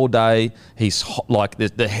can go all day. He's hot, like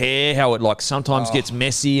the hair, how it like sometimes gets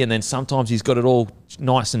messy, and then sometimes he's got it all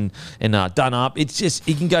nice and done up. It's just,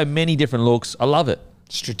 he can go many different looks. I love it.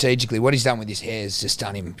 Strategically, what he's done with his hair has just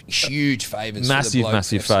done him huge favours.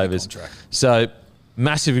 Massive favours. So,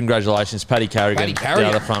 massive congratulations, Paddy Carrigan.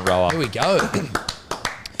 Down the front rower. Here we go.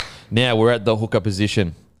 Now we're at the hooker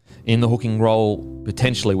position. In the hooking role,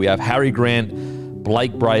 potentially, we have Harry Grant,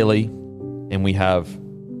 Blake Brayley, and we have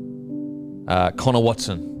Connor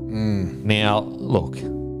Watson. Now, look,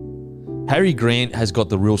 Harry Grant has got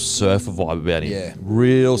the real surfer vibe about him. Yeah.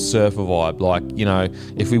 Real surfer vibe. Like, you know,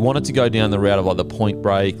 if we wanted to go down the route of like the point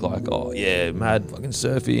break, like, oh, yeah, mad fucking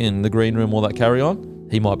surfy in the green room, all that carry on,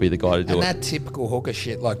 he might be the guy to do it. And that typical hooker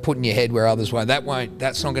shit, like putting your head where others won't,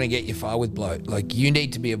 that's not going to get you far with bloat. Like, you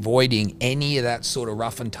need to be avoiding any of that sort of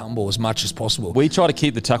rough and tumble as much as possible. We try to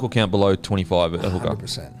keep the tackle count below 25 at a hooker.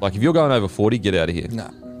 100%. Like, if you're going over 40, get out of here. No.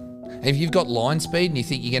 If you've got line speed and you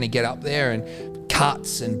think you're going to get up there and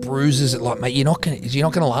cuts and bruises, like, mate, you're not going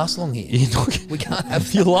to last long here. We can't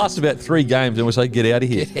have. You last about 3 games and we say, get out of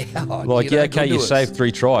here. Get out. Like, yeah, okay, you saved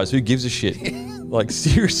 3 tries. Who gives a shit? Like,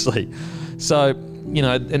 seriously. So, you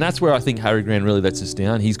know, and that's where I think Harry Grant really lets us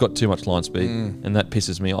down. He's got too much line speed, and that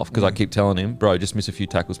pisses me off because I keep telling him, bro, just miss a few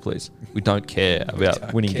tackles, please. We don't care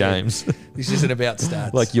about winning games. This isn't about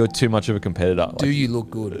stats. Like, you're too much of a competitor. Like, do you look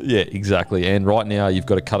good? Yeah, exactly. And right now, you've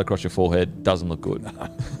got a cut across your forehead. Doesn't look good.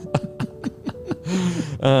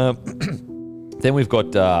 Then we've got,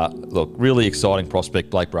 look, really exciting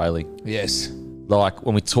prospect, Blake Brayley. Yes. Like,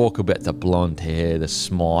 when we talk about the blonde hair, the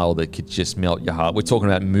smile that could just melt your heart, we're talking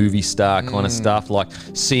about movie star kind of stuff. Like,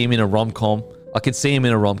 see him in a rom-com. I can see him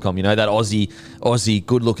in a rom-com, you know, that Aussie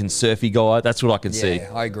good-looking surfy guy. That's what I can see.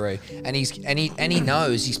 Yeah, I agree. And he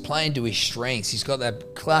knows he's playing to his strengths. He's got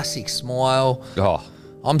that classic smile. Oh,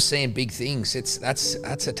 I'm seeing big things. That's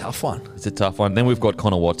a tough one. It's a tough one. Then we've got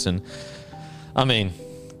Connor Watson. I mean,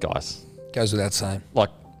 guys. Goes without saying. Like,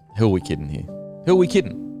 who are we kidding here? Who are we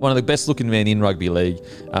kidding? One of the best looking men in rugby league.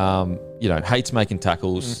 You know, hates making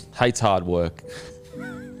tackles, hates hard work.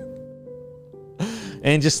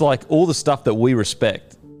 And just like all the stuff that we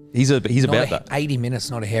respect. He's about that. 80 minutes,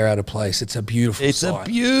 not a hair out of place. It's a beautiful sight. It's a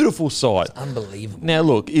beautiful sight. It's unbelievable. Now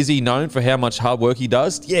look, is he known for how much hard work he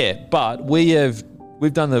does? Yeah, but we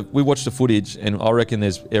watched the footage and I reckon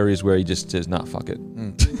there's areas where he just says, nah, fuck it.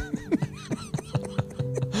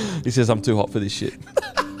 He says, I'm too hot for this shit.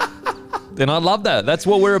 And I love that. That's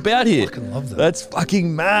what we're about here. I fucking love that. That's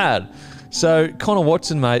fucking mad. So, Connor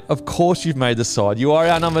Watson, mate, of course you've made the side. You are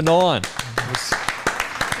our number 9.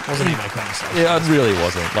 Wasn't even making mistake. Yeah, it really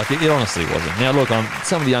wasn't. Like, it honestly wasn't. Now, look,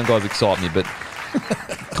 some of the young guys excite me, but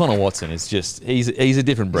Connor Watson is just, he's a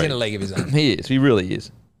different breed. He's in a league of his own. He is. He really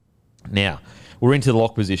is. Now, we're into the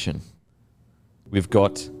lock position. We've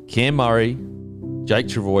got Cam Murray, Jake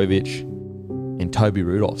Trbojevic, and Toby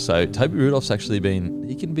Rudolph. So Toby Rudolph's actually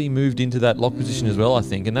he can be moved into that lock position as well, I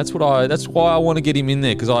think, and that's why I want to get him in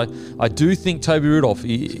there because I do think Toby Rudolph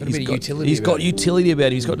he's got utility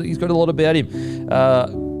about him. He's got a lot about him.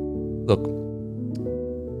 Look,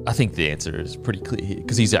 I think the answer is pretty clear here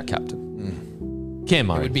because he's our captain. Cam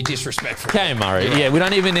It Murray. would be disrespectful. Cam Murray. Yeah, we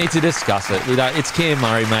don't even need to discuss it. We don't. It's Cam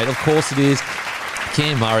Murray, mate. Of course it is.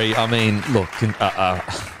 Cam Murray. I mean, look.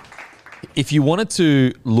 If you wanted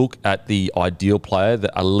to look at the ideal player,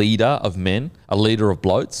 a leader of men, a leader of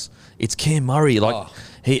bloats, it's Cam Murray. Like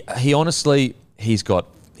he honestly, he's got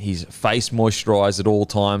his face moisturised at all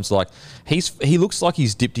times. Like he looks like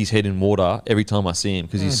he's dipped his head in water every time I see him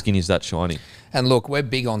because his skin is that shiny. And look, we're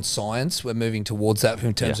big on science. We're moving towards that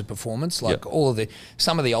in terms of performance. Like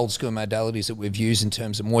some of the old school modalities that we've used in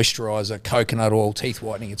terms of moisturiser, coconut oil, teeth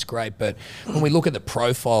whitening, it's great. But when we look at the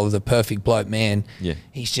profile of the perfect bloke man,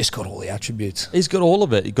 he's just got all the attributes. He's got all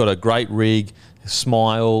of it. He's got a great rig,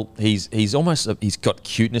 smile. He's got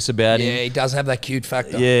cuteness about him. Yeah, he does have that cute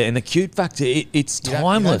factor. Yeah, and the cute factor, it's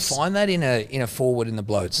timeless. You don't find that in a forward in the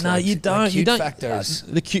bloats. No, like, you don't. The cute factor is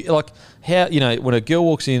the cute, like how when a girl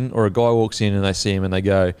walks in or a guy walks in and they see him and they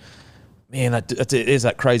go, man, there's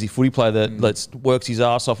that crazy footy player that works his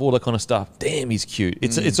ass off, all that kind of stuff. Damn, he's cute.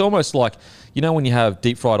 It's almost like when you have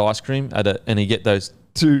deep fried ice cream and you get those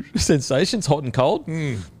two sensations, hot and cold.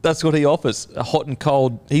 That's what he offers. A hot and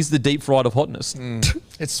cold. He's the deep fried of hotness.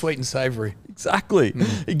 It's sweet and savoury. Exactly.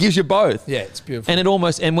 It gives you both. Yeah, it's beautiful.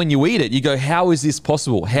 And when you eat it, you go, how is this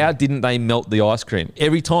possible? How didn't they melt the ice cream?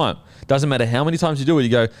 Every time. Doesn't matter how many times you do it, you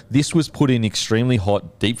go, this was put in extremely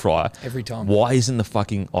hot deep fryer. Every time. Why isn't the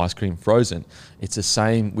fucking ice cream frozen? It's the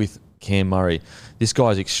same with Cam Murray. This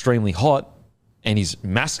guy's extremely hot and he's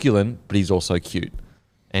masculine, but he's also cute.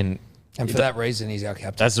 And for that reason, he's our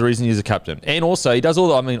captain. That's the reason he's a captain. And also, he does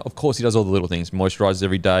of course, he does all the little things. Moisturizes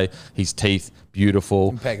every day. His teeth, beautiful.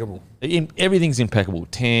 Impeccable. Everything's impeccable.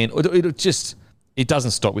 Tan. It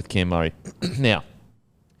doesn't stop with Cam Murray. Now,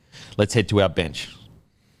 let's head to our bench.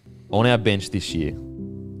 On our bench this year,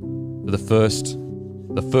 for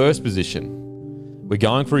the first position, we're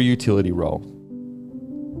going for a utility role.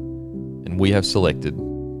 And we have selected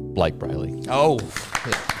Blake Brayley. Oh,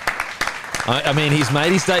 I mean, he's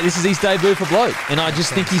made his day. This is his debut for bloke, and I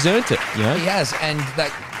just think he's earned it. He has, and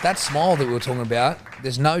that smile that we were talking about,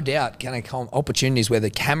 there's no doubt going to come opportunities where the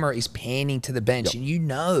camera is panning to the bench, and you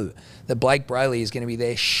know that Blake Brayley is going to be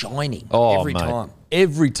there shining every time.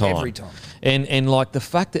 Every time. And like the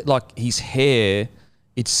fact that like his hair,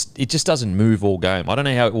 it just doesn't move all game. I don't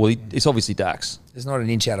know how. It's obviously Dax. There's not an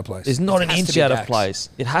inch out of place. There's not an inch out of place.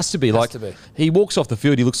 It has to be. He walks off the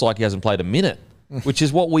field, he looks like he hasn't played a minute. Which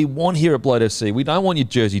is what we want here at BLOAT FC. We don't want your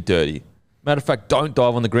jersey dirty. Matter of fact, don't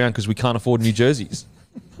dive on the ground because we can't afford new jerseys.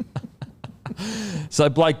 So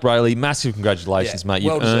Blake Brayley, massive congratulations, mate.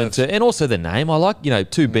 You've earned it. And also the name. I like,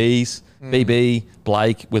 2 B's, BB,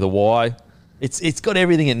 Blake with a Y. It's got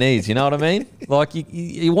everything it needs, you know what I mean? Like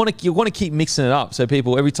you want to keep mixing it up. So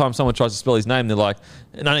people, every time someone tries to spell his name, they're like,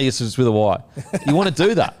 no, it's with a Y. You want to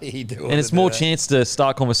do that. And it's more chance to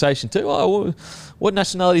start conversation too. Oh, well, what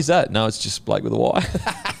nationality is that? No, it's just Blake with a Y.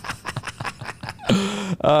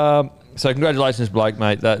 So congratulations, Blake,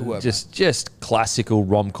 mate. That just classical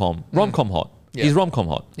rom-com. Rom-com hot. Yeah. He's rom-com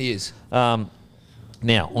hot. He is.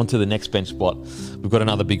 Now, on to the next bench spot. We've got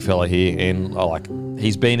another big fella here, and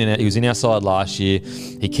he was in our side last year.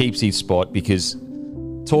 He keeps his spot because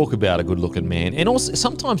talk about a good-looking man, and also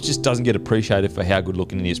sometimes just doesn't get appreciated for how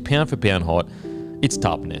good-looking he is. Pound for pound hot. It's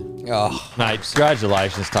Tarpanet. Oh, mate,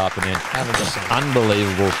 congratulations, Tarpanet.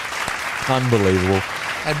 100%. Unbelievable.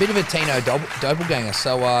 A bit of a Tino doppelganger,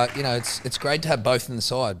 so it's great to have both in the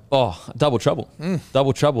side. Oh, double trouble,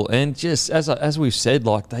 double trouble, and just as we've said,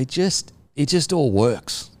 it just all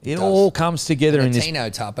works. It all comes together in this Tino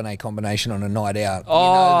Tarpanet combination on a night out.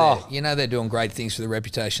 Oh, you know they're doing great things for the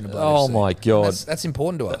reputation of BLOAT Oh FC. my god, that's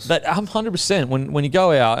important to us. That 100%. When you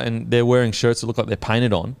go out and they're wearing shirts that look like they're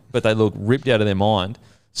painted on, but they look ripped out of their mind.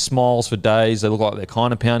 Smiles for days. They look like they're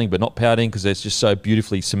kind of pounding, but not pounding because they're just so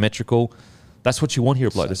beautifully symmetrical. That's what you want here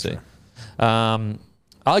at BLOAT FC.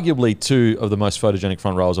 Arguably 2 of the most photogenic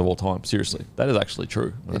front rows of all time. Seriously, that is actually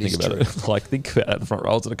true. When I think about it, think about the front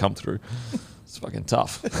rows that have come through. It's fucking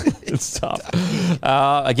tough. It's tough.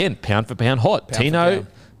 Again, pound for pound hot. Tino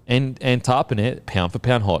and Tarpanet, pound for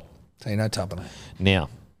pound hot. Tino Tarpanet. Now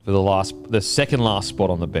for the second last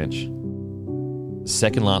spot on the bench. The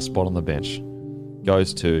second last spot on the bench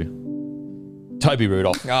goes to Toby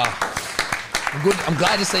Rudolph. I'm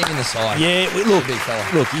glad to see him in the side. Yeah,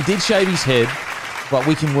 look, he did shave his head, but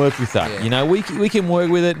we can work with that. Yeah. We can work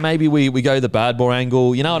with it. Maybe we go the bad boy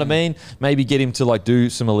angle. You know what I mean? Maybe get him to do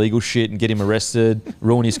some illegal shit and get him arrested,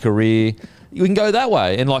 ruin his career. We can go that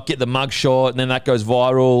way and get the mug shot, and then that goes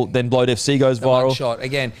viral. Then BLOAT FC goes viral. Mug shot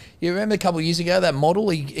again. You remember a couple of years ago that model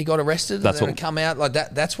he got arrested and then come out like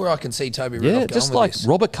that. That's where I can see Toby Rudolph going just with like this.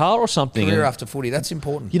 Robert Carr or something. Career after footy. That's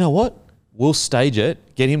important. You know what? We'll stage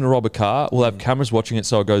it, get him to rob a car. We'll have cameras watching it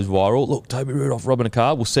so it goes viral. Look, Toby Rudolph robbing a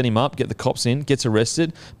car. We'll set him up, get the cops in, gets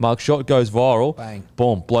arrested. Mugshot goes viral. Bang.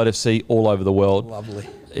 Boom. BLOAT FC all over the world. Lovely.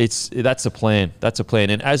 That's a plan. That's a plan.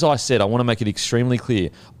 And as I said, I want to make it extremely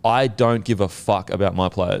clear. I don't give a fuck about my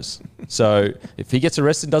players. So if he gets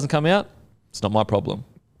arrested and doesn't come out, it's not my problem.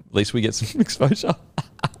 At least we get some exposure.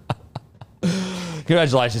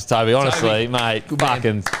 Congratulations, Toby. Honestly, mate. Good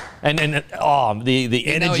fucking... And the You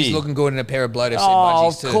know energy. he's looking good in a pair of BLOAT FC Oh,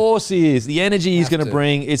 budgies too. of course he is. The energy he's Have going to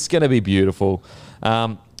bring, it's going to be beautiful.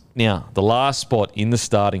 Now, the last spot in the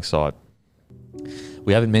starting side.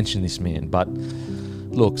 We haven't mentioned this man, but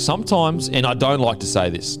look, sometimes, and I don't like to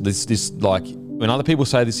say this like, when other people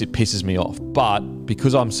say this, it pisses me off. But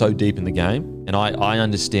because I'm so deep in the game, and I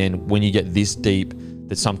understand when you get this deep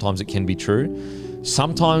that sometimes it can be true.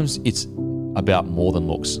 Sometimes it's about more than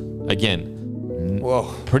looks. Again,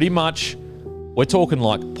 Whoa. pretty much, we're talking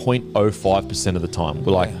like 0.05% of the time.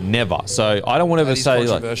 We're like, never. So I don't want to ever is say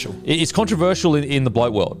controversial. like it's controversial in the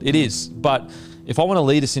bloke world. It is, but if I want to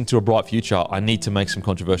lead us into a bright future, I need to make some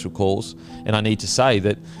controversial calls, and I need to say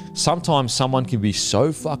that sometimes someone can be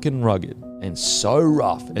so fucking rugged and so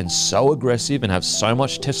rough and so aggressive and have so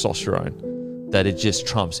much testosterone that it just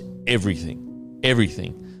trumps everything,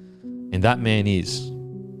 and that man is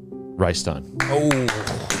Ray Stone. Oh,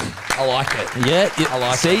 I like it. Yeah, I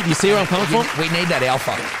like see, it. you see where I'm coming from? We need that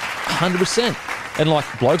alpha. 100%. And like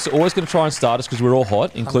blokes are always going to try and start us because we're all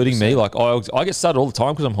hot, including 100%. me. Like I get started all the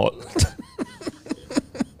time because I'm hot.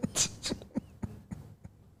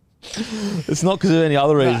 It's not because of any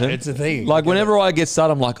other reason. it's a thing. Like whenever I get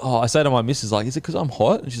started, I'm like, oh, I say to my missus, like, is it because I'm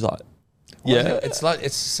hot? And she's like, yeah. It's the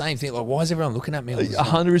same thing. Like, why is everyone looking at me all the time?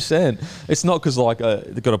 100%. It's not because like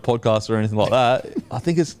they've got a podcast or anything like that. I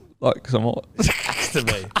think it's like because I'm hot. Has to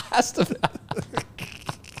be. Has to be.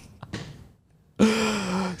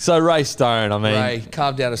 So Ray Stone, I mean, Ray,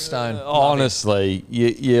 carved out of stone. honestly,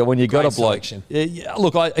 yeah, when you got a Great bloke, selection. yeah,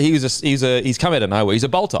 look, he's come out of nowhere. He's a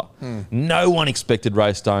bolter. No one expected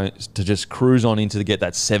Ray Stone to just cruise on into to get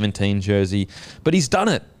that 17 jersey, but he's done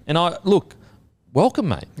it. And welcome,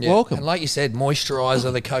 mate. Yeah. Welcome. And like you said,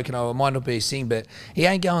 moisturiser, the coconut, it might not be his thing, but he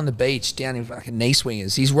ain't going the beach down in fucking knee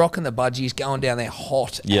swingers. He's rocking the budgies, going down there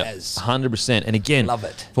hot as. 100%. And again, Love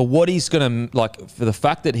it. for what he's going to, like, for the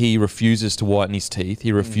fact that he refuses to whiten his teeth,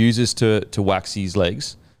 he refuses to wax his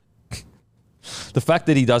legs, the fact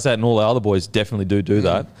that he does that and all the other boys definitely do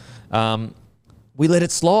that, we let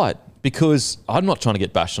it slide because I'm not trying to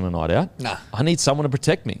get bashed on a night out. Nah. I need someone to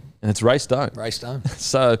protect me, and it's Ray Stone. Ray Stone.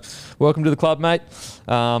 So, welcome to the club, mate.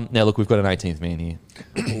 Now, look, we've got an 18th man here.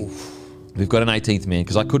 We've got an 18th man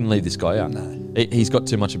because I couldn't leave this guy out. No. He's got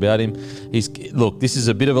too much about him. Look, this is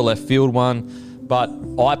a bit of a left field one, but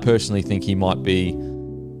I personally think he might be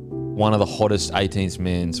one of the hottest 18th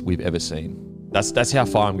mans we've ever seen. That's how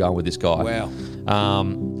far I'm going with this guy. Wow.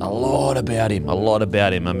 A lot about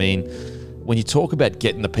him. I mean, when you talk about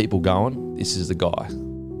getting the people going, this is the guy.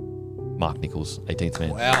 Mark Nichols, 18th man.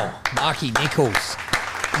 Wow. Marky Nichols.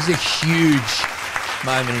 This is a huge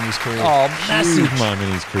moment in his career. Oh, massive moment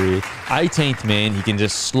in his career. 18th man, he can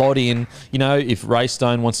just slot in. You know, if Ray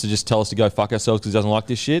Stone wants to just tell us to go fuck ourselves because he doesn't like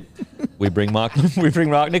this shit, we bring Mark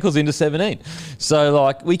Nichols into 17. So,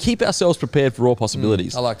 like, we keep ourselves prepared for all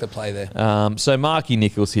possibilities. I like the play there. So Marky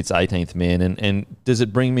Nichols hits 18th man, and does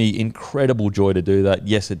it bring me incredible joy to do that?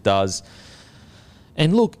 Yes, it does.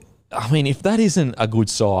 And look, I mean, if that isn't a good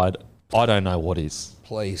side, I don't know what is.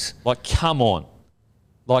 Please. Like, come on.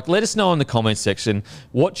 Like, let us know in the comments section,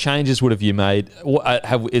 what changes would have you made?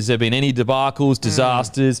 Has there been any debacles,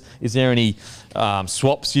 disasters? Is there any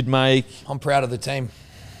swaps you'd make? I'm proud of the team.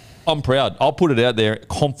 I'm proud. I'll put it out there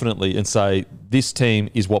confidently and say this team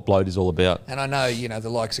is what BLOAT is all about. And I know, the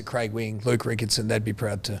likes of Craig Wing, Luke Ricketson, they'd be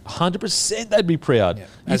proud too. 100% they'd be proud. Yeah.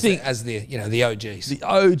 You think The OGs. the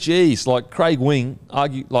OGs, like Craig Wing,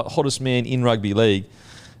 argue like hottest man in rugby league.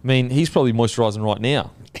 I mean, he's probably moisturising right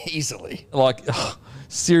now. Easily. Like,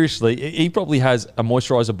 seriously, he probably has a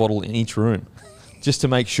moisturiser bottle in each room just to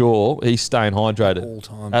make sure he's staying hydrated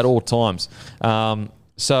At At all times. all times.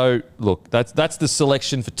 So, look, that's the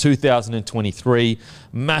selection for 2023.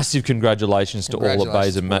 Massive congratulations to all the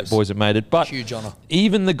boys that made it. But Huge honour.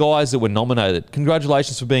 even the guys that were nominated,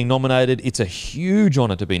 congratulations for being nominated. It's a huge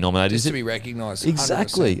honour to be nominated. Just to be recognised.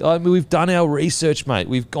 Exactly. 100%. I mean, we've done our research, mate.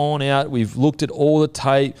 We've gone out, we've looked at all the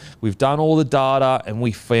tape, we've done all the data, and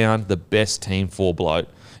we found the best team for BLOAT.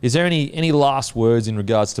 Is there any last words in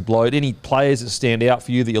regards to BLOAT? Any players that stand out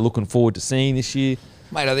for you that you're looking forward to seeing this year?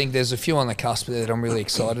 Mate, I think there's a few on the cusp there that I'm really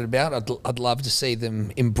excited about. I'd love to see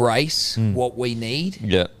them embrace what we need.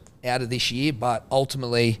 Yeah. out of this year, but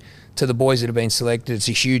ultimately to the boys that have been selected, it's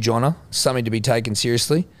a huge honour, something to be taken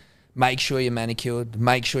seriously. Make sure you're manicured,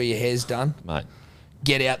 make sure your hair's done. Mate.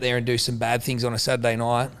 Get out there and do some bad things on a Saturday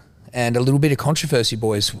night. And a little bit of controversy,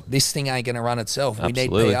 boys. This thing ain't going to run itself.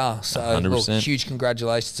 Absolutely. We need PR. So, 100%. look, huge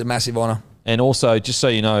congratulations. It's a massive honour. And also, just so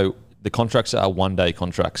you know, the contracts are one-day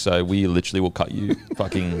contracts, so we literally will cut you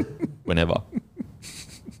fucking whenever.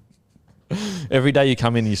 Every day you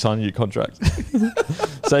come in and you sign your contract.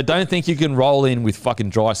 So don't think you can roll in with fucking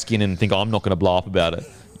dry skin and think, oh, I'm not going to blow up about it.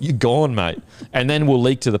 You're gone, mate. And then we'll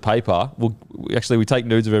leak to the paper. We take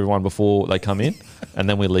nudes of everyone before they come in, and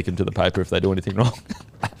then we leak them to the paper if they do anything wrong.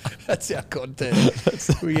 That's our content.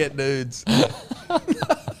 We get nudes.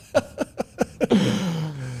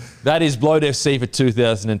 That is BLOAT FC for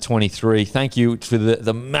 2023. Thank you for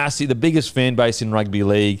the biggest fan base in rugby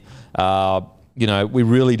league. We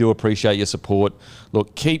really do appreciate your support.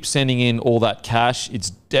 Look, keep sending in all that cash.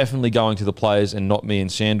 It's definitely going to the players and not me and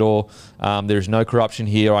Sandor. There is no corruption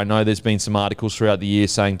here. I know there's been some articles throughout the year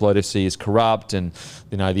saying BLOAT FC is corrupt and,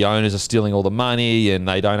 the owners are stealing all the money and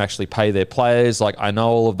they don't actually pay their players. Like, I know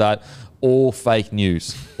all of that. All fake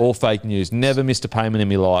news. All fake news. Never missed a payment in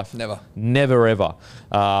my life. Never. Never, ever.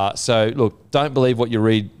 So, look, don't believe what you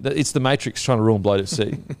read. It's the Matrix trying to ruin BLOAT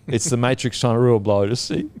FC. It's the Matrix trying to ruin BLOAT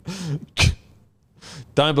FC.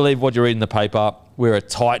 Don't believe what you read in the paper. We're a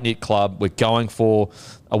tight-knit club. We're going for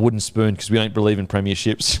a wooden spoon because we don't believe in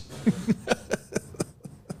premierships.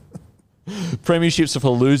 Premierships are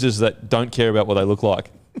for losers that don't care about what they look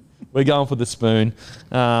like. We're going for the spoon.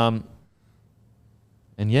 And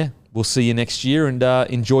yeah, we'll see you next year and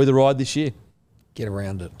enjoy the ride this year. Get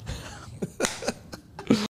around it.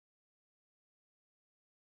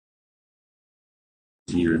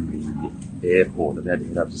 Here in the airport, I've had to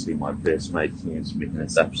head up to see my best mate, Cam Smith, and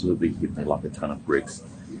it's absolutely hit me like a ton of bricks.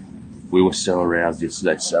 We were so aroused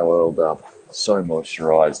yesterday, so oiled up, so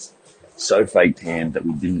moisturised, so fake tanned that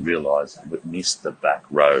we didn't realise we missed the back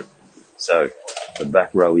row. So the back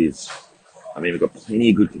row is, we've got plenty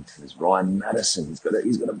of good contenders. Ryan Madison, he's got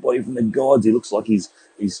a body from the gods. He looks like he's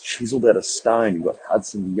chiselled out of stone. You've got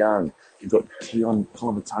Hudson Young, you've got Keon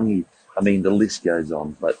Kolomatangi. The list goes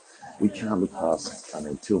on, but we can't look past,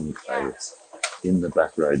 two McFavourites in the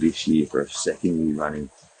back row this year for a second year running.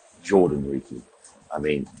 Jordan Ricky.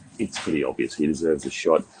 It's pretty obvious he deserves a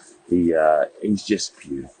shot. He's just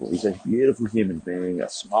beautiful. He's a beautiful human being, a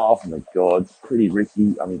smile from the gods. Pretty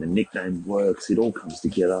Ricky. The nickname works. It all comes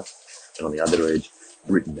together. And on the other edge,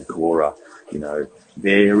 Britton Nakora,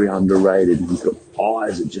 very underrated. He's got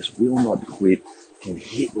eyes that just will not quit, can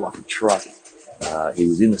hit like a truck. He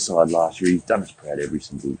was in the side last year. He's done us proud every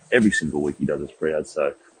single week. He does us proud.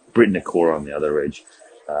 So, Britton Nakora on the other edge.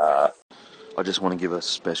 I just want to give a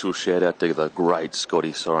special shout out to the great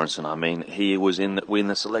Scotty Sorensen. He was in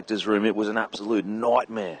the selectors' room. It was an absolute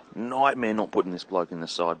nightmare not putting this bloke in the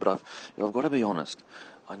side. But I've got to be honest.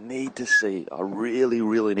 I really,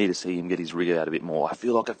 really need to see him get his rig out a bit more. I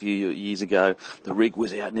feel like a few years ago, the rig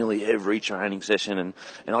was out nearly every training session, and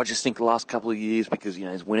I just think the last couple of years, because,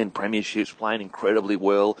 he's winning premierships, playing incredibly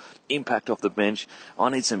well, impact off the bench, I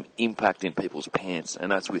need some impact in people's pants, and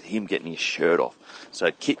that's with him getting his shirt off. So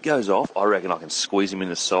kit goes off, I reckon I can squeeze him in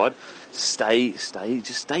the side. Stay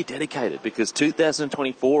dedicated, because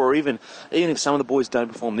 2024, or even if some of the boys don't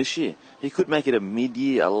perform this year, he could make it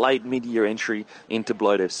a late mid-year entry into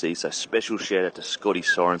BLOAT FC. So special shout out to Scotty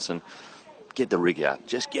Sorensen. Get the rig out.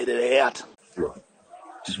 Just get it out. Right.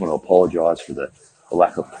 Just want to apologise for the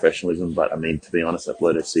lack of professionalism, but to be honest, at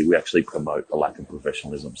BLOAT FC, we actually promote a lack of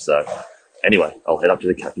professionalism. So anyway, I'll head up to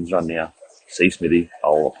the captain's run now. See Smithy.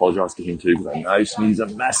 I'll apologise to him too, because I know Smithy's a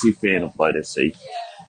massive fan of BLOAT FC.